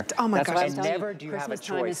course of the year. Oh my That's gosh. why I'm And telling never you, do you have a Christmas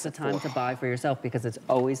time is choice the time to buy for yourself because it's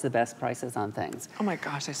always the best prices on things. Oh my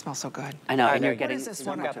gosh, they smell so good. I know, and you're What getting. is this You've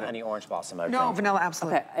one? got the honey orange blossom oak. No, thing. vanilla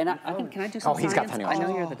absolute. Okay, and can I do some Oh, he's science? got honey I know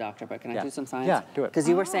orange. you're the doctor, but can I Yeah. do some science? Yeah, do it. Because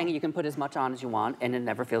you were saying you can put as much on as you want and it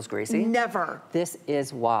never feels greasy. Never. This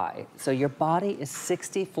is why. So your body is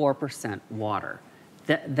 64% water.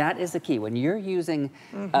 That is the key. When you're using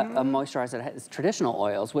a moisturizer that has traditional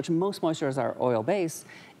oils, which most moisturizers are oil-based,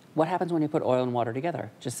 what happens when you put oil and water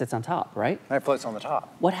together? It just sits on top, right? And it floats on the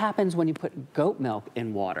top. What happens when you put goat milk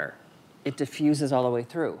in water? It diffuses all the way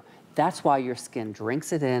through. That's why your skin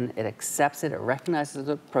drinks it in, it accepts it, it recognizes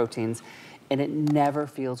the proteins, and it never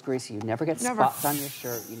feels greasy. You never get spots on your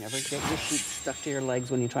shirt. You never get your sheets stuck to your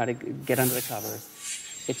legs when you try to get under the covers.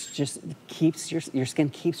 It's just keeps your skin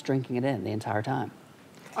keeps drinking it in the entire time.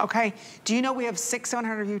 Okay, do you know we have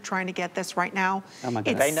 700 of you trying to get this right now? Oh my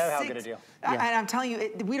goodness. They know how good a deal. And I'm telling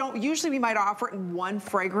you, we might offer it in one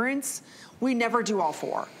fragrance. We never do all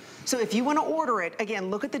 4. So if you want to order it, again,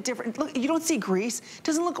 look at the different, look, you don't see grease, it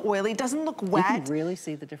doesn't look oily, it doesn't look wet. You can really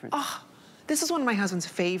see the difference. Oh, this is one of my husband's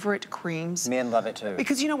favorite creams. Men love it too.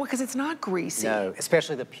 Because you know what, because it's not greasy. No,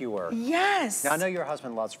 especially the pure. Yes. Now I know your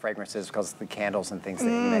husband loves fragrances because of the candles and things that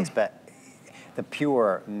he makes, but the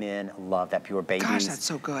pure men love that pure babies. Gosh, that's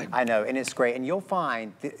so good. I know, and it's great. And you'll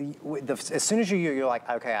find, as soon as you're like,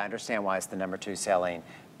 okay, I understand why it's the #2 selling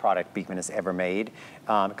product Beekman has ever made,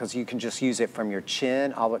 because you can just use it from your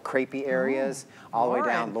chin, all the crepey areas, all the way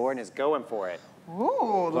down. Lauren is going for it.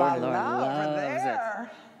 Ooh, la Lauren la over loves it.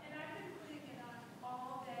 there. And I've been putting it on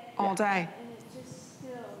all day. All day. And it's just still,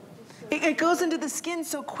 It goes into the skin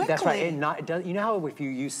so quickly. That's right. It does, you know how if you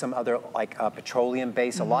use some other like petroleum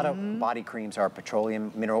base, a lot of body creams are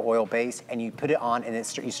petroleum mineral oil based, and you put it on and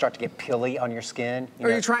you start to get pilly on your skin. Or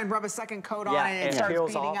you try and rub a second coat on and it starts peels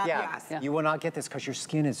beating off. up. Yeah. Yes. You will not get this because your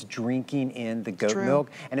skin is drinking in the goat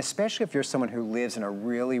milk, and especially if you're someone who lives in a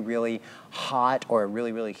really, really hot or a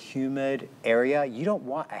really, really humid area, you don't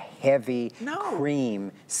want a heavy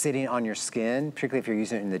cream sitting on your skin, particularly if you're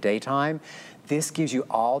using it in the daytime. This gives you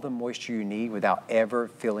all the moisture you need without ever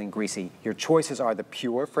feeling greasy. Your choices are the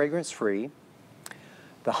pure fragrance-free,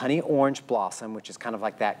 the honey orange blossom, which is kind of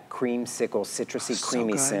like that creamsicle, citrusy,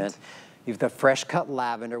 creamy scent. You have the fresh cut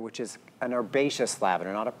lavender, which is an herbaceous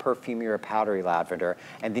lavender, not a perfumy or a powdery lavender.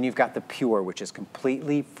 And then you've got the pure, which is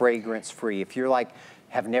completely fragrance-free. If you're like,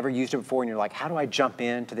 have never used it before and you're like, how do I jump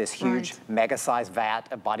into this huge mega-sized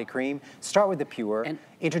vat of body cream? Start with the pure and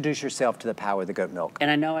introduce yourself to the power of the goat milk.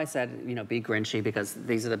 And I know I said, you know, be Grinchy because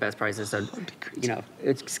these are the best prices. So, you know,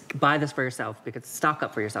 buy this for yourself because stock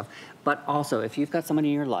up for yourself. But also, if you've got someone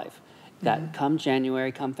in your life that come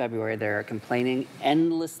January, come February, they're complaining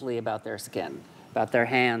endlessly about their skin, about their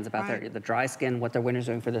hands, about the dry skin, what their winter's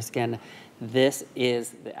doing for their skin, this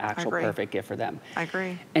is the actual perfect gift for them. I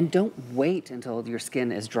agree. And don't wait until your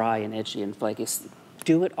skin is dry and itchy and flaky.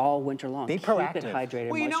 Do it all winter long. Be proactive. Keep it hydrated,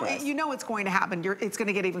 well, you know what's going to happen. It's going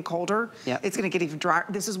to get even colder. It's going to get even drier.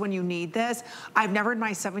 This is when you need this. I've never in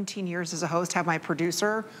my 17 years as a host have my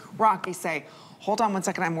producer, Rocky, say, hold on one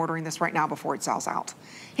second, I'm ordering this right now before it sells out.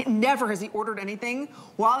 Never has he ordered anything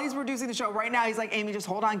while he's producing the show. Right now, he's like, Amy, just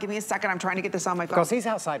hold on, give me a second. I'm trying to get this on my phone. Because he's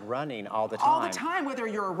outside running all the time. All the time, whether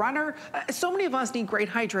you're a runner. So many of us need great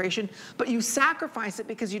hydration, but you sacrifice it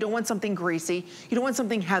because you don't want something greasy. You don't want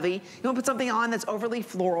something heavy. You don't put something on that's overly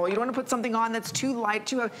floral. You don't want to put something on that's too light,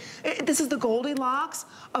 too heavy. This is the Goldilocks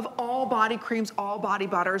of all body creams, all body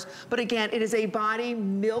butters. But again, it is a body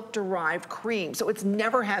milk-derived cream. So it's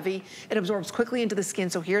never heavy. It absorbs quickly into the skin.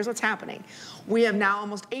 So here's what's happening. We have now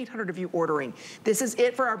almost 800 of you ordering. This is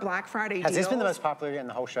it for our Black Friday deal. Has this been the most popular in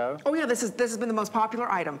the whole show? Oh yeah, this has been the most popular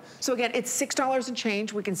item. So again, it's $6 and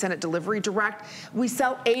change. We can send it delivery direct. We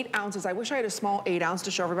sell 8 ounces. I wish I had a small 8 ounce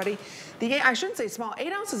to show everybody. I shouldn't say small,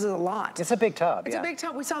 8 ounces is a lot. It's a big tub, It's a big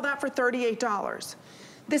tub. We sell that for $38.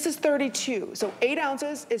 This is 32, so 8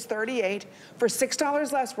 ounces is 38. For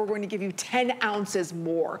 $6 less, we're going to give you 10 ounces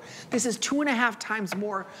more. This is 2.5 times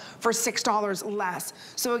more for $6 less.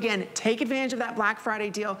 So again, take advantage of that Black Friday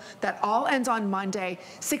deal. That all ends on Monday.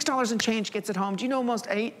 $6 and change gets it home. Do you know almost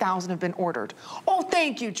 8,000 have been ordered? Oh,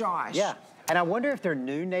 thank you, Josh. Yeah. And I wonder if they're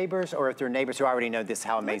new neighbors or if they're neighbors who already know this,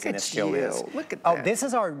 how amazing this still is. Look at Oh, this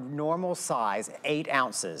is our normal size, 8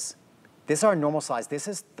 ounces. This is our normal size. This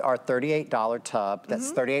is our $38 tub.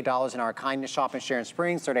 That's $38 in our Kindness shop in Sharon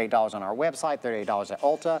Springs, $38 on our website, $38 at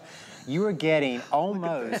Ulta. You are getting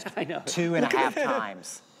almost 2.5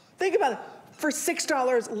 times. Think about it. For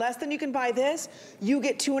 $6 less than you can buy this, you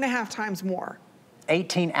get 2.5 times more.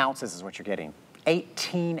 18 ounces is what you're getting.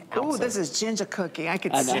 18 ounces. Ooh, this is ginger cookie. I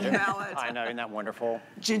could smell it. I know, isn't that wonderful?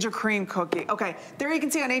 Ginger cream cookie. Okay, there you can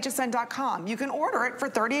see on hsn.com. You can order it for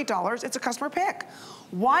 $38. It's a customer pick.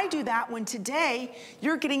 Why do that when today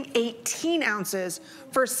you're getting 18 ounces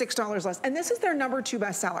for $6 less? And this is their #2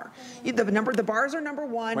 bestseller. The bars are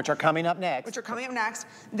 #1. Which are coming up next.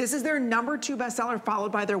 This is their #2 bestseller,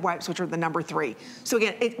 followed by their wipes, which are the #3. So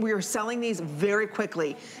again, we are selling these very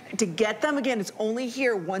quickly. To get them, again, it's only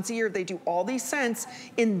here once a year. They do all these scents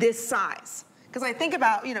in this size. Because I think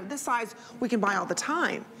about, this size we can buy all the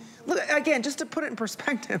time. Look, again, just to put it in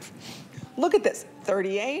perspective, look at this,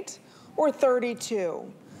 38 or 32,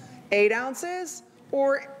 8 ounces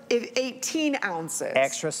or 18 ounces.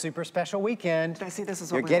 Extra super special weekend. See, this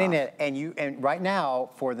is what you're getting it, and right now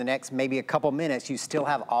for the next maybe a couple minutes, you still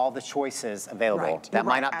have all the choices available. Right. That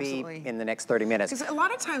might not Absolutely. be in the next 30 minutes. Because a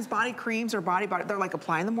lot of times body creams or body butter, they're like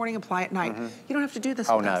apply in the morning, apply at night. You don't have to do this.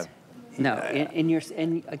 Oh with no. us. No, again, And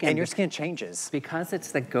your skin changes. Because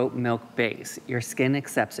it's the goat milk base, your skin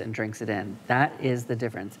accepts it and drinks it in. That is the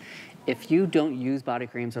difference. If you don't use body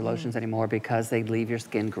creams or lotions anymore because they leave your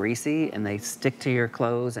skin greasy and they stick to your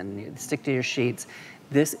clothes and stick to your sheets,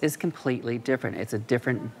 this is completely different. It's a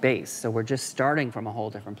different base. So we're just starting from a whole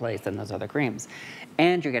different place than those other creams.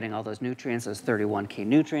 And you're getting all those nutrients, those 31 key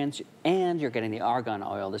nutrients, and you're getting the argan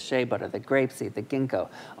oil, the shea butter, the grapeseed, the ginkgo,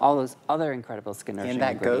 all those other incredible skin nourishing And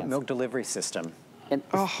that goat ingredients. milk delivery system. And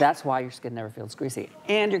that's why your skin never feels greasy.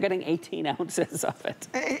 And you're getting 18 ounces of it.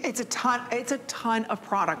 It's a ton of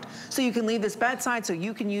product. So you can leave this bedside, so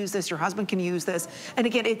you can use this, your husband can use this. And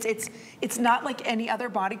again, it's not like any other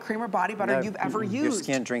body cream or body butter you've ever used. Your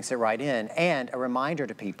skin drinks it right in. And a reminder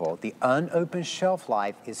to people, the unopened shelf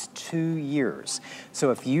life is 2 years. So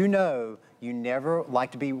if you know you never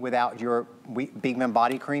like to be without your Beekman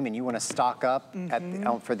body cream and you want to stock up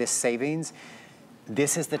for this savings,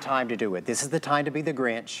 this is the time to do it. This is the time to be the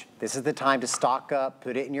Grinch. This is the time to stock up,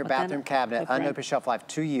 put it in your bathroom cabinet, unopened shelf life,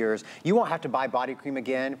 2 years. You won't have to buy body cream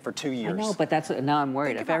again for 2 years. I know, but now I'm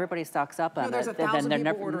worried. If everybody stocks up on there's it, 1,000 then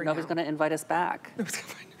people nobody's going to invite us back.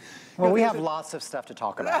 Well, we have lots of stuff to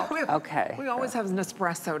talk about. Okay. We always have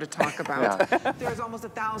Nespresso to talk about. There's almost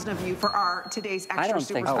 1,000 of you for today's extra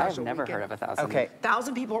super special I've never weekend. heard of 1,000. Okay.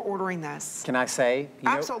 1,000 people are ordering this. Can I say?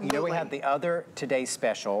 Absolutely. You know we have the other today's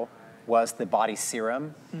special was the body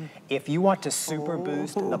serum. If you want to super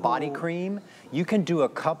boost the body cream, you can do a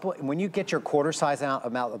couple, when you get your quarter size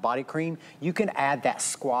amount of body cream, you can add that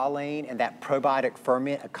squalane and that probiotic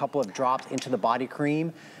ferment, a couple of drops into the body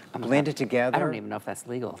cream, blend it together. I don't even know if that's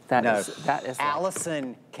legal. That is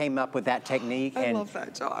Allison came up with that technique. I love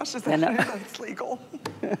that, Josh. That's legal.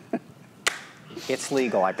 It's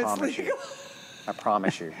legal, I promise you. I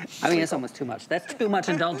promise you. I mean, it's almost too much. That's too much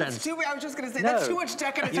indulgence. I was just going to say, that's too much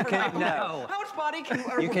decadence for my no. How much body can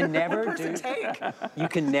you can never one person take? You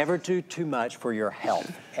can never do too much for your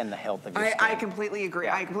health and the health of your skin. I completely agree.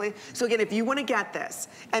 So again, if you want to get this,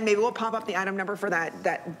 and maybe we'll pop up the item number for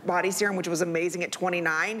that body serum, which was amazing at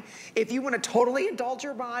 $29. If you want to totally indulge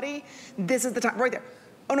your body, this is the time right there.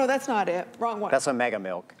 Oh no, that's not it. Wrong one. That's a mega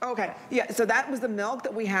milk. Okay, yeah, so that was the milk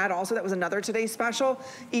that we had also. That was another today's special.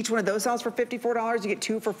 Each one of those sells for $54. You get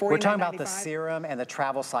 2 for $49.95. We're talking about the serum and the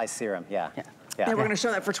travel size serum, yeah. And we're gonna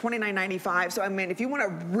show that for $29.95. So I mean, if you wanna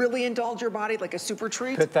really indulge your body like a super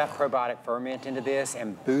treat. Put that probiotic ferment into this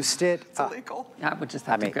and boost it. It's illegal. I would just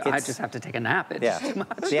have I just have to take a nap. It's too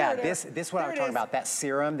much. Yeah, this is what I'm talking about. That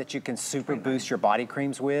serum that you can super boost your body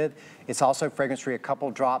creams with. It's also fragrance-free. A couple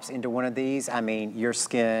drops into one of these. I mean, your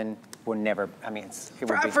skin will never, I mean, it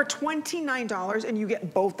would be. For $29 and you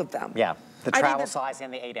get both of them. Yeah, the travel size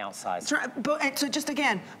and the 8-ounce size. So just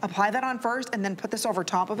again, apply that on first and then put this over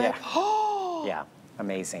top of it. Yeah,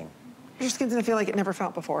 amazing. Your skin's gonna feel like it never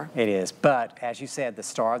felt before. It is, but as you said, the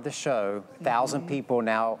star of the show, 1,000 people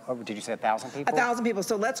now, did you say 1,000 people? 1,000 people,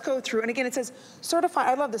 so let's go through, and again, it says certified,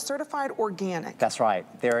 I love this, certified organic. That's right.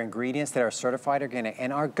 There are ingredients that are certified organic,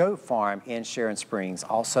 and our goat farm in Sharon Springs,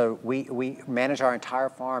 also, we manage our entire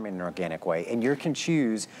farm in an organic way, and you can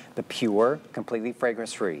choose the pure, completely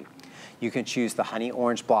fragrance-free. You can choose the honey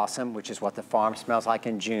orange blossom, which is what the farm smells like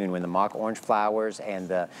in June when the mock orange flowers and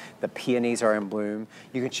the peonies are in bloom.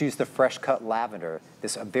 You can choose the fresh cut lavender,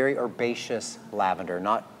 this very herbaceous lavender,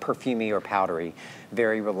 not perfumey or powdery,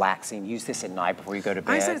 very relaxing. Use this at night before you go to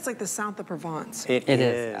bed. I said it's like the South of Provence. It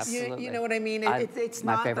is. Absolutely. You know what I mean? It's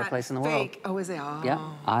my not favorite that place in the world. fake. Oh, is it? Oh.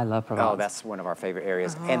 Yeah, I love Provence. Oh, that's one of our favorite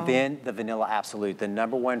areas. And then the Vanilla Absolute, the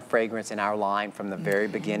 #1 fragrance in our line from the very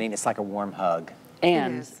beginning. It's like a warm hug.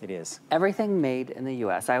 And it is. Everything made in the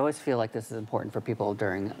U.S. I always feel like this is important for people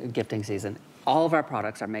during gifting season. All of our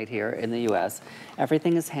products are made here in the U.S.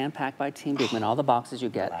 Everything is hand-packed by Team Beekman, all the boxes you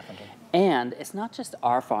get. And it's not just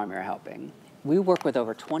our farm you're helping. We work with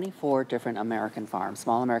over 24 different American farms,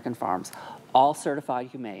 small American farms, all certified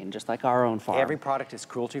humane, just like our own farm. Every product is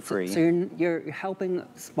cruelty-free. So you're helping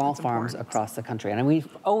small farms across the country. And we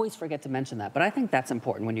always forget to mention that. But I think that's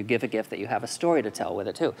important when you give a gift, that you have a story to tell with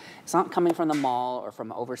it, too. It's not coming from the mall or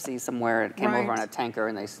from overseas somewhere. It came over on a tanker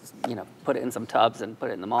and they, put it in some tubs and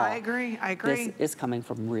put it in the mall. I agree. This is coming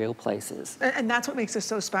from real places. And that's what makes this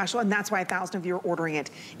so special, and that's why 1,000 of you are ordering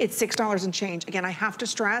it. It's $6 and change. Again, I have to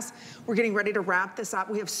stress, we're getting ready to wrap this up.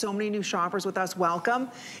 We have so many new shoppers with us. Welcome.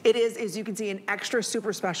 It is, as you can see, an extra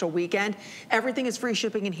super special weekend. Everything is free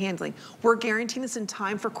shipping and handling. We're guaranteeing this in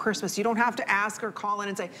time for Christmas. You don't have to ask or call in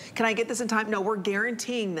and say, can I get this in time? No, we're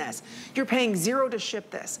guaranteeing this. You're paying $0 to ship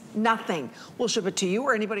this. Nothing. We'll ship it to you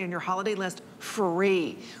or anybody on your holiday list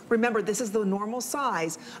free. Remember, this is the normal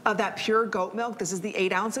size of that pure goat milk. This is the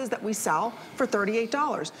 8 ounces that we sell for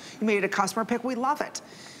 $38. You made it a customer pick. We love it.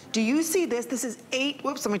 Do you see this? This is 18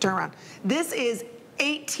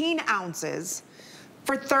 ounces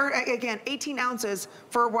for 18 ounces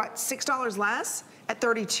for what, $6 less at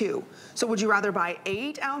 32. So would you rather buy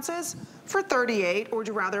 8 ounces for 38, or would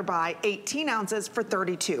you rather buy 18 ounces for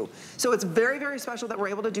 32? So it's very, very special that we're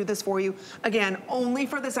able to do this for you. Again, only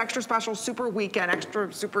for this extra special super weekend,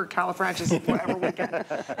 extra super califragilistic whatever weekend.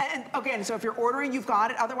 And again, so if you're ordering, you've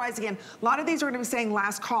got it. Otherwise, again, a lot of these are gonna be saying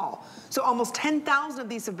last call. So almost 10,000 of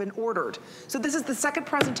these have been ordered. So this is the second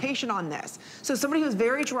presentation on this. So somebody who has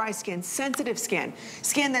very dry skin, sensitive skin,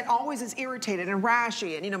 skin that always is irritated and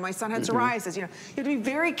rashy, and my son had psoriasis, you have to be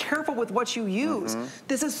very careful with what you use.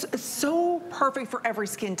 This is so perfect for every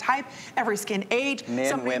skin type, every skin age.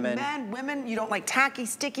 Men, women, you don't like tacky,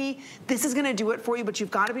 sticky. This is gonna do it for you, but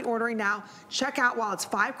you've gotta be ordering now. Check out, while it's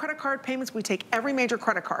 5 credit card payments, we take every major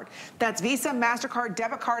credit card. That's Visa, MasterCard,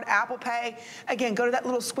 debit card, Apple Pay. Again, go to that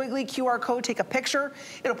little squiggly QR code, take a picture.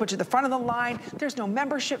 It'll put you at the front of the line. There's no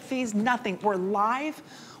membership fees, nothing. We're live.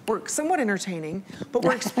 We're somewhat entertaining, but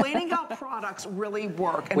we're explaining how products really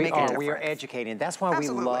work and make a difference. We are educating. That's why we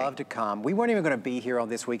love to come. We weren't even going to be here on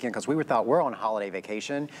this weekend because we thought we're on holiday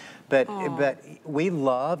vacation, but we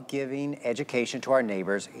love giving education to our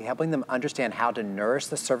neighbors, helping them understand how to nourish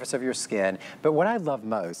the surface of your skin. But what I love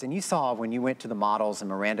most, and you saw when you went to the models and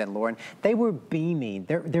Miranda and Lauren, they were beaming.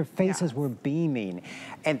 Their faces were beaming,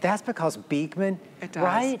 and that's because Beekman,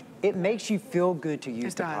 right? It makes you feel good to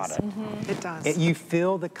use the product. It does. You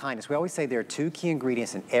feel the kindness. We always say there are 2 key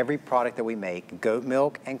ingredients in every product that we make, goat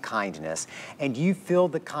milk and kindness. And you feel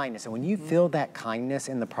the kindness. And when you feel that kindness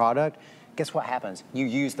in the product, guess what happens? You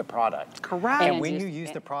use the product. Correct. And when you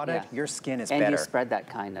use the product, your skin is better. And you spread that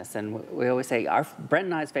kindness. And we always say, Brent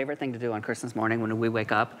and I's favorite thing to do on Christmas morning when we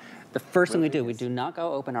wake up, the first thing we do not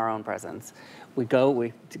go open our own presents. We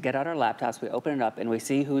get out our laptops, we open it up, and we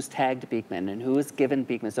see who's tagged Beekman and who has given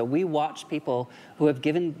Beekman. So we watch people who have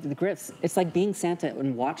given the gifts. It's like being Santa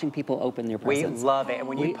and watching people open their presents. We love it. And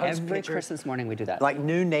when you post every pictures, Christmas morning we do that. Like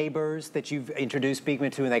new neighbors that you've introduced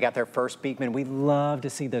Beekman to and they got their first Beekman, we love to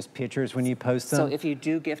see those pictures when you post them. So if you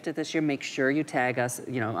do gift it this year, make sure you tag us,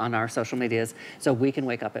 on our social medias so we can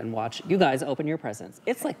wake up and watch you guys open your presents.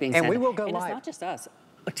 It's like being Santa. And we will go live. live. It's not just us.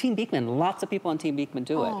 Team Beekman, lots of people on Team Beekman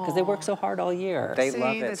do it because they work so hard all year. They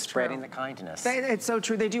love it, spreading the kindness. It's so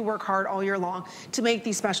true. They do work hard all year long to make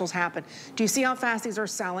these specials happen. Do you see how fast these are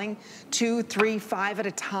selling? 2, 3, 5 at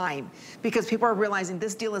a time, because people are realizing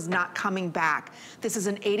this deal is not coming back. This is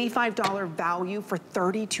an $85 value for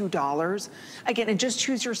 $32. Again, and just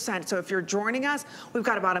choose your scent. So if you're joining us, we've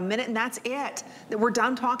got about a minute and that's it. We're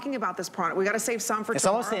done talking about this product. We got to save some for tomorrow. It's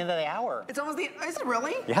almost the end of the hour. It's almost is it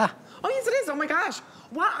really? Yeah. Oh, yes, it is. Oh my gosh.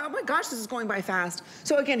 Wow, oh my gosh, this is going by fast.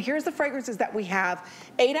 So again, here's the fragrances that we have.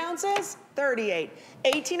 8 ounces, 38.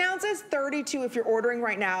 18 ounces, 32 if you're ordering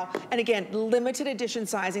right now. And again, limited edition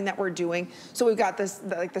sizing that we're doing. So we've got this,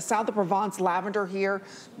 like the South of Provence lavender here.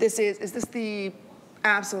 This is this the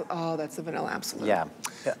Absolute? Oh, that's the Vanilla Absolute. Yeah,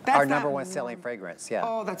 our #1 selling fragrance, yeah.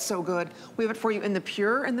 Oh, that's so good. We have it for you in the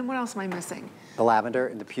pure, and then what else am I missing? The lavender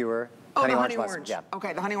and the pure. Oh, honey the orange honey blossom, orange. yeah.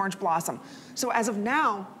 Okay, the honey orange blossom. So as of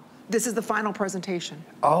now, this is the final presentation.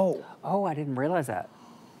 Oh, I didn't realize that.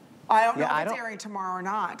 I don't know if it's airing tomorrow or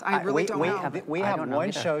not. I really don't know. We have one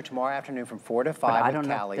show tomorrow afternoon from 4 to 5 I with don't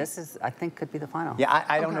know. Callie. I think could be the final. Yeah,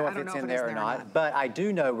 I don't know if it's in there or not, but I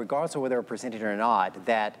do know, regardless of whether we're presenting or not,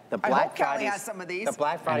 that the Black Friday has some of these. The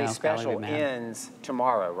Black Friday special ends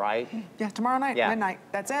tomorrow, right? Yeah, tomorrow night, midnight.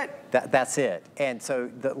 That's it. That's it. And so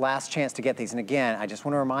the last chance to get these, and again, I just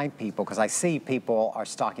want to remind people, because I see people are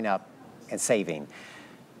stocking up and saving.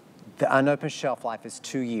 The unopened shelf life is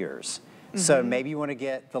 2 years. So maybe you want to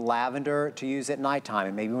get the lavender to use at nighttime,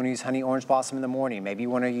 and maybe you want to use honey orange blossom in the morning. Maybe you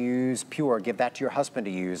want to use pure, give that to your husband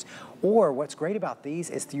to use. Or what's great about these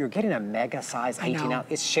is you're getting a mega size 18 ounce.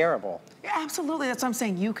 It's shareable. Yeah, absolutely, that's what I'm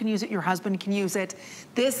saying. You can use it, your husband can use it.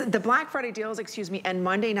 The Black Friday deals, end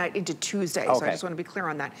Monday night into Tuesday. So I just want to be clear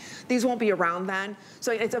on that. These won't be around then.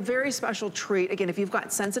 So it's a very special treat. Again, if you've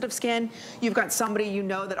got sensitive skin, you've got somebody you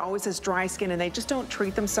know that always has dry skin and they just don't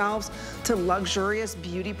treat themselves to luxurious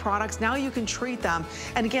beauty products. Now you can treat them.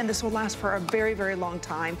 And again, this will last for a very, very long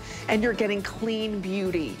time. And you're getting clean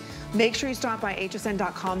beauty. Make sure you stop by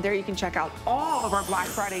hsn.com. There you can check out all of our Black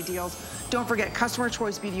Friday deals. Don't forget Customer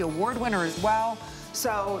Choice Beauty Award winner as well.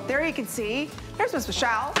 So there you can see, there's Miss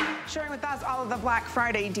Michelle sharing with us all of the Black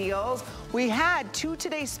Friday deals. We had 2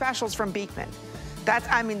 today's specials from Beekman.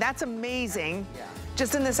 That's amazing.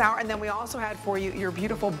 Just in this hour. And then we also had for you your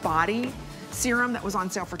beautiful body serum that was on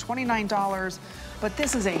sale for $29. But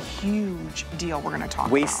this is a huge deal we're gonna talk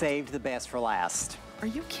about. We saved the best for last. Are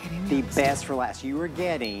you kidding me? The best for last. You are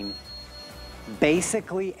getting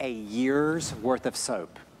basically a year's worth of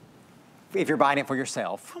soap if you're buying it for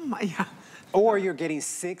yourself. Oh my, yeah. Or you're getting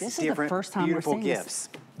 6 This different is the first time beautiful we're seeing gifts.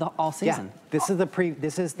 This all season. Yeah,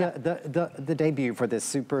 this is the debut for this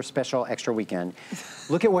super special extra weekend.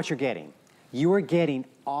 Look at what you're getting. You are getting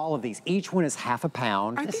all of these. Each one is half a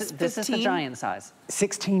pound. This is the giant size.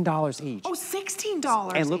 $16 each. Oh,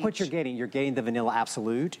 $16 And look each. what you're getting. You're getting the vanilla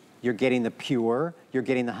absolute. You're getting the pure. You're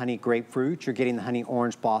getting the honey grapefruit. You're getting the honey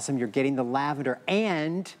orange blossom. You're getting the lavender.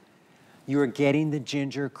 And you're getting the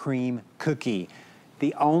ginger cream cookie.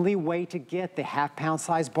 The only way to get the half-pound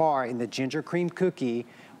size bar in the ginger cream cookie,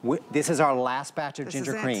 this is our last batch of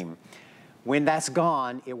ginger cream. When that's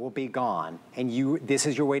gone, it will be gone. And this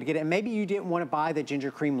is your way to get it. And maybe you didn't want to buy the ginger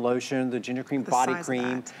cream lotion, the ginger cream body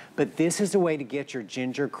cream, but this is the way to get your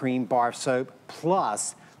ginger cream bar soap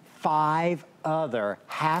plus 5 other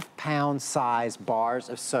half-pound size bars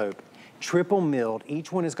of soap, triple milled.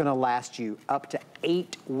 Each one is going to last you up to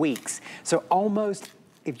 8 weeks. So almost,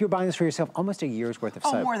 if you're buying this for yourself, almost a year's worth of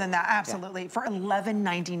soap. Oh, more than that, absolutely. Yeah. For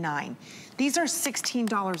 $11.99. These are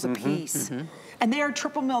 $16 a piece. And they are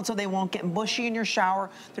triple milled, so they won't get mushy in your shower.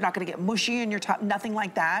 They're not gonna get mushy in your tub, nothing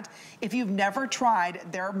like that. If you've never tried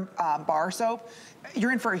their bar soap,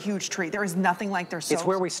 you're in for a huge treat. There is nothing like their soap. It's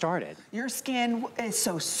where we started. Your skin is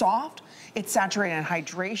so soft. It's saturated in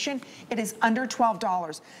hydration. It is under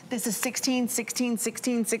 $12. This is $16, $16,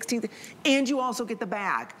 $16, $16, and you also get the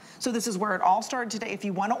bag. So this is where it all started today. If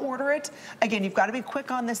you want to order it, again, you've got to be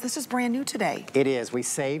quick on this. This is brand new today. It is. We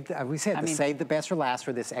saved. We said save the best for last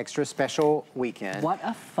for this extra special weekend. What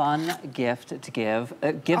a fun gift to give.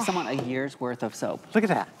 Give someone a year's worth of soap. Look at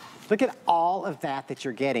that. Look at all of that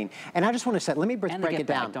you're getting. And I just want to say, let me break it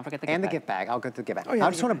down. Don't forget the gift bag. And the gift bag. I'll go through the gift bag. Oh, yeah, I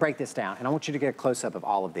just want to break this down, and I want you to get a close-up of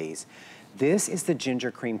all of these. This is the ginger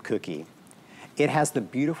cream cookie. It has the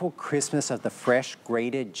beautiful crispness of the fresh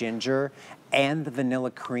grated ginger and the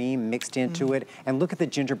vanilla cream mixed into it. And look at the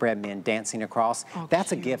gingerbread men dancing across. Oh,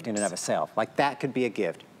 that's a gift in and of itself. Like, that could be a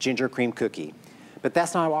gift, ginger cream cookie. But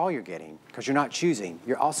that's not all you're getting, because you're not choosing.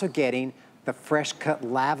 You're also getting the fresh cut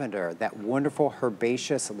lavender, that wonderful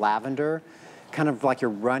herbaceous lavender, kind of like you're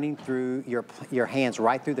running through your hands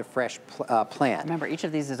right through the fresh plant. Remember, each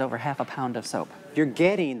of these is over half a pound of soap. You're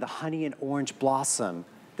getting the honey and orange blossom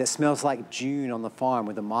that smells like June on the farm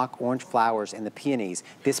with the mock orange flowers and the peonies.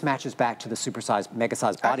 This matches back to the supersized,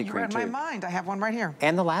 mega-sized body cream too. You read my mind. I have one right here.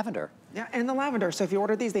 And the lavender. Yeah, and the lavender. So if you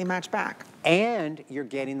order these, they match back. And you're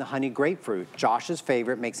getting the honey grapefruit. Josh's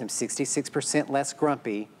favorite, makes him 66% less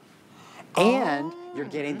grumpy. And you're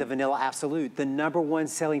getting the Vanilla Absolute, the #1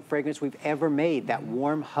 selling fragrance we've ever made, that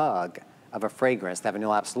warm hug of a fragrance, that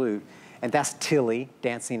Vanilla Absolute. And that's Tilly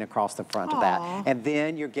dancing across the front of that. And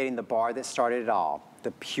then you're getting the bar that started it all,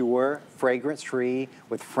 the pure, fragrance-free,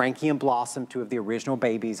 with Frankie and Blossom, 2 of the original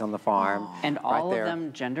babies on the farm. And all of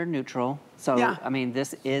them gender neutral. So, I mean,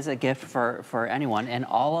 this is a gift for anyone. And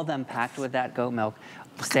all of them packed with that goat milk,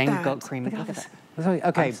 staying goat cream. Look at that.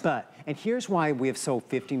 Okay, and here's why we have sold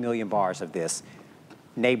 50 million bars of this,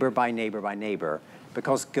 neighbor by neighbor by neighbor,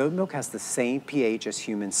 because goat milk has the same pH as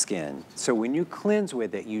human skin. So when you cleanse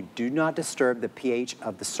with it, you do not disturb the pH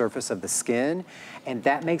of the surface of the skin, and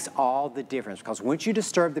that makes all the difference, because once you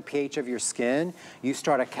disturb the pH of your skin, you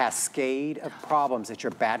start a cascade of problems that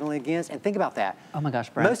you're battling against. And think about that. Oh my gosh,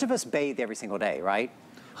 Brad. Most of us bathe every single day, right?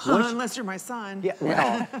 Unless you're my son. Yeah,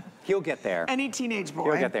 well, he'll get there. Any teenage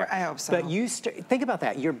boy. He'll get there. I hope so. But think about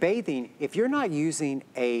that. You're bathing. If you're not using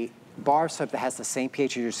a bar soap that has the same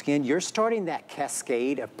pH as your skin, you're starting that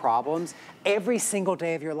cascade of problems every single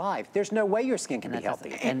day of your life. There's no way your skin can be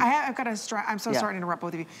healthy. And I've got to I'm so sorry to interrupt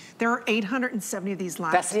both of you. There are 870 of these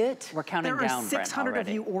left. That's it? We're counting down, There are 600 of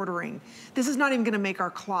you ordering. This is not even going to make our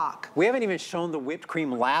clock. We haven't even shown the whipped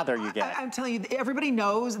cream lather you get. I'm telling you, everybody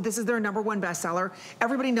knows this is their #1 bestseller.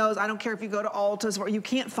 Everybody knows, I don't care if you go to Ulta's, or you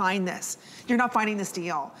can't find this. You're not finding this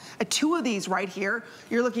deal. 2 of these right here,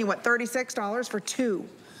 you're looking at what, $36 for 2.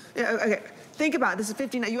 Okay, think about it. This is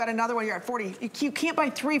 $59. You got another one, you're at $40. You can't buy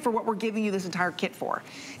 3 for what we're giving you this entire kit for.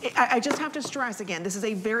 I just have to stress again, this is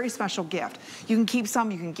a very special gift. You can keep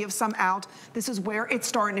some, you can give some out. This is where it's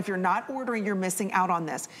starting. If you're not ordering, you're missing out on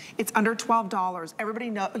this. It's under $12. Everybody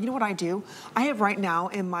know, you know what I do? I have right now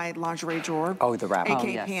in my lingerie drawer. Oh, the wrapper.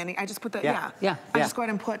 AKA yes. panty. I just put the, Yeah. I just go ahead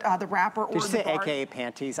and put the wrapper or Did you say the bar. AKA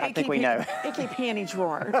panties? I think we know. AKA panty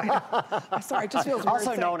drawer. I'm sorry, it just feels weird.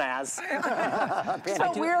 Also known as.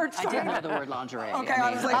 So weird. I did know the word lingerie. Okay,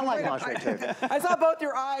 I was like, I like wait, lingerie too. I saw both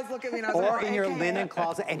your eyes look at me and I was Or like, in your AKA. linen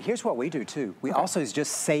closet. And here's what we do too. We also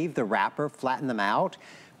just save the wrapper, flatten them out,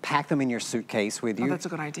 pack them in your suitcase with you. Oh, that's a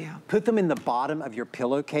good idea. Put them in the bottom of your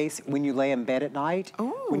pillowcase when you lay in bed at night.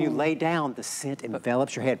 Ooh. When you lay down, the scent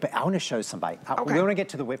envelops your head. But I want to show somebody. Okay. We want to get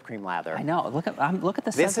to the whipped cream lather. I know. Look at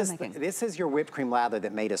the This scent is, I'm making. this is your whipped cream lather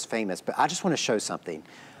that made us famous. But I just want to show something.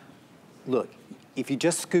 Look, if you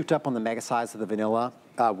just scooped up on the mega size of the vanilla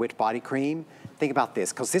whipped body cream, think about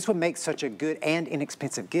this, because this would make such a good and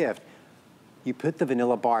inexpensive gift. You put the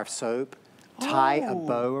vanilla bar of soap, tie a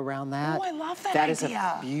bow around that. Oh, I love that That is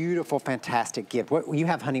idea. a beautiful, fantastic gift. What, you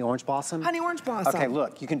have honey orange blossom? Honey orange blossom. Okay,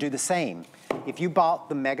 look, you can do the same. If you bought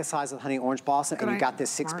the mega size of honey orange blossom and you got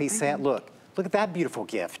this Smart 6-piece set, thinking. look at that beautiful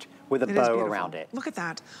gift with a It is bow beautiful. around it. Look at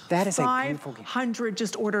that. That is a beautiful gift. 500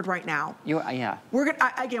 just ordered right now. Yeah. We're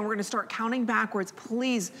gonna start counting backwards.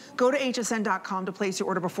 Please go to hsn.com to place your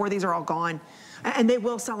order before these are all gone. And they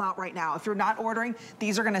will sell out right now. If you're not ordering,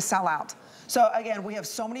 these are gonna sell out. So again, we have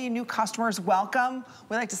so many new customers. Welcome.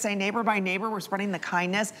 We like to say neighbor by neighbor, we're spreading the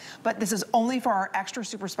kindness, but this is only for our extra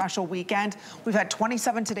super special weekend. We've had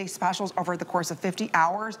 27 today specials over the course of 50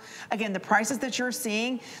 hours. Again, the prices that you're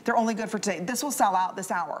seeing, they're only good for today. This will sell out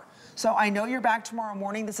this hour. So I know you're back tomorrow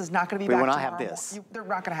morning. This is not gonna be back tomorrow. We will not have this. They're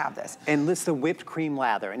not gonna have this. And it's the whipped cream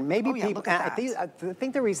lather. And maybe people, look at I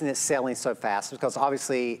think the reason it's selling so fast is because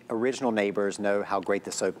obviously original neighbors know how great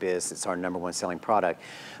the soap is. It's our #1 selling product.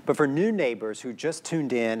 But for new neighbors who just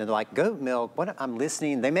tuned in and they're like, goat milk, what, I'm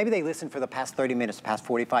listening. Maybe they listened for the past 30 minutes, the past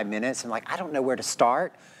 45 minutes, and like, I don't know where to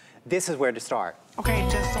start. This is where to start. Okay,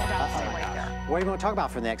 just sold out. Stay right there. What are you going to talk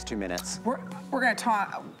about for the next 2 minutes? We're gonna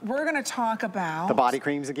talk about The body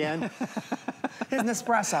creams again? his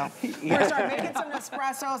Nespresso. We're gonna start making some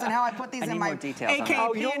Nespressos and how I put these in need my more details on AK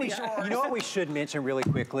that. panty drawers. You know what we should mention really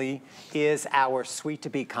quickly is our Sweet to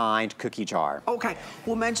Be Kind cookie jar. Okay,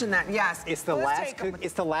 we'll mention that, yes. It's the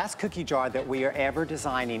last cookie jar that we are ever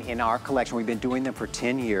designing in our collection. We've been doing them for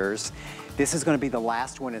 10 years. This is going to be the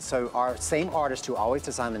last one. And so our same artist who always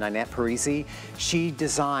designed the Nanette Parisi, she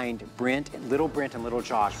designed little Brent and little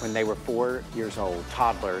Josh when they were 4 years old,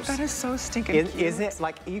 toddlers. That is so stinking cute. Isn't it?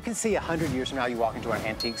 Like, you can see 100 years from now, you walk into an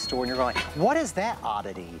antique store and you're going, what is that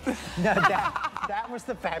oddity? No, that was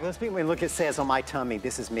the fabulous people. And look, it says on my tummy,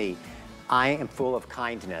 this is me. I am full of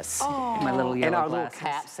kindness. Oh. My little yellow And our glasses.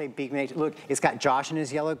 little caps say Beekman. Look, it's got Josh in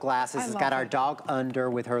his yellow glasses. It's got our dog Under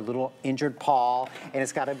with her little injured paw. And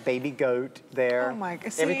it's got a baby goat there. Oh my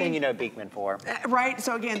God. Everything you know Beekman for. Right,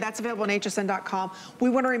 so again, that's available on hsn.com. We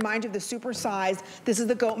want to remind you of the super size. This is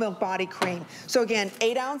the goat milk body cream. So again,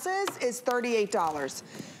 8 ounces is $38.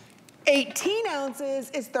 18 ounces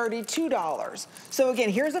is $32. So again,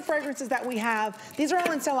 here's the fragrances that we have. These are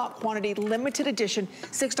all in sellout quantity, limited edition,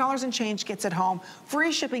 $6 and change gets it home.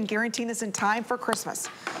 Free shipping, guaranteeing this in time for Christmas.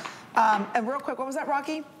 And real quick, what was that,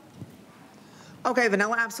 Rocky? Okay,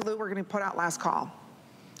 Vanilla Absolute, we're gonna put out last call.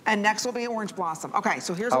 And next will be Orange Blossom. Okay,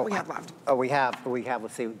 so here's what we have left. Oh, we have,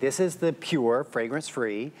 let's see, this is the pure,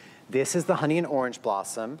 fragrance-free. This is the Honey and Orange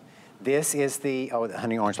Blossom. This is the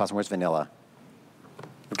Honey and Orange Blossom, where's vanilla?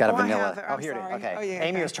 We've got a vanilla. I'm here sorry. it is. Okay. Oh, yeah,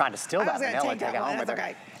 Amy okay. was trying to steal I that was gonna vanilla take and take it that one, home with her.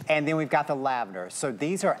 that's okay. And then we've got the lavender. So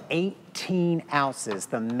these are 18 ounces,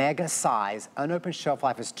 the mega size. Unopened shelf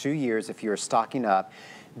life is 2 years if you're stocking up.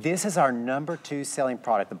 This is our #2 selling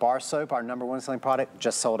product. The bar soap, our #1 selling product,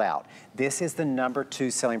 just sold out. This is the #2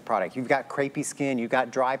 selling product. You've got crepey skin, you've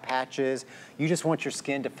got dry patches, you just want your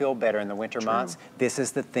skin to feel better in the winter months. This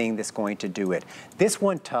is the thing that's going to do it. This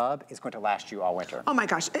one tub is going to last you all winter. Oh my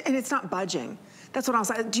gosh, and it's not budging. That's what I was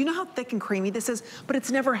like. Do you know how thick and creamy this is? But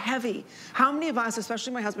it's never heavy. How many of us,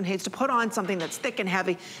 especially my husband, hates to put on something that's thick and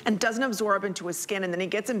heavy and doesn't absorb into his skin, and then he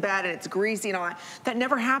gets in bed and it's greasy and all that? That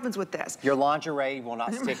never happens with this. Your lingerie will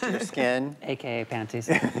not stick to your skin. AKA panties.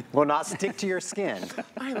 Will not stick to your skin.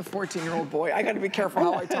 I have a 14-year-old boy. I got to be careful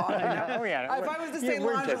how I talk. You know? Oh, yeah. If I was to say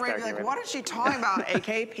we're just lingerie, I'd be like, joking. what is she talking about?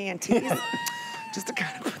 AKA panties. Just to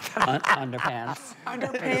kind of put that Underpants.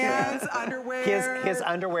 underpants, underwear. His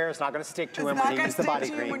underwear is not going to stick to him It's when not he gonna uses the stick body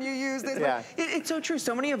to you cream. when you use this. Yeah. It's so true.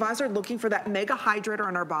 So many of us are looking for that mega hydrator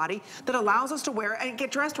on our body that allows us to wear and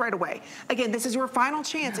get dressed right away. Again, this is your final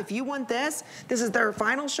chance. If you want this is their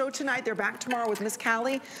final show tonight. They're back tomorrow with Miss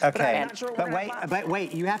Callie. But Okay, I'm not sure what we're gonna have but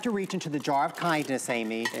wait, you have to reach into the jar of kindness,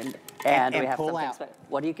 Amy, And we have pull something out.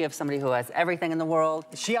 what do you give somebody who has everything in the world?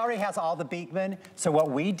 She already has all the Beekman. So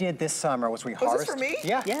what we did this summer was we this harvested. for me?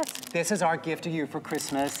 Yeah. Yes. This is our gift to you for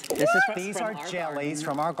Christmas. This is These from are our jellies garden.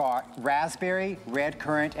 from our garden. Raspberry, red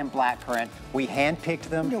currant, and black currant. We hand-picked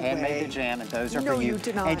them, No handmade way. the jam, and those are No, for you you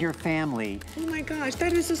did not. and your family. Oh my gosh,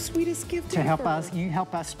 that is the sweetest gift To help ever. us, you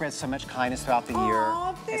help us spread so much kindness throughout the year.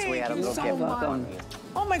 Aw, And so we had a thank you little so gift. much.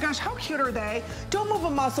 Oh my gosh, how cute are they? Don't move a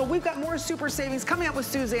muscle. We've got more super savings coming up with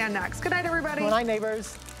Suzanne next. Good night, everybody. Good night,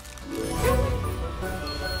 neighbors.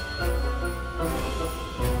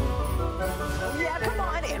 Yeah, come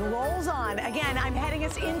on, it rolls on. Again, I'm heading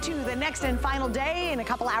us into the next and final day. In a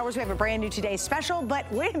couple hours, we have a brand new Today's Special.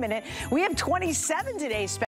 But wait a minute, we have 27 Today's Special.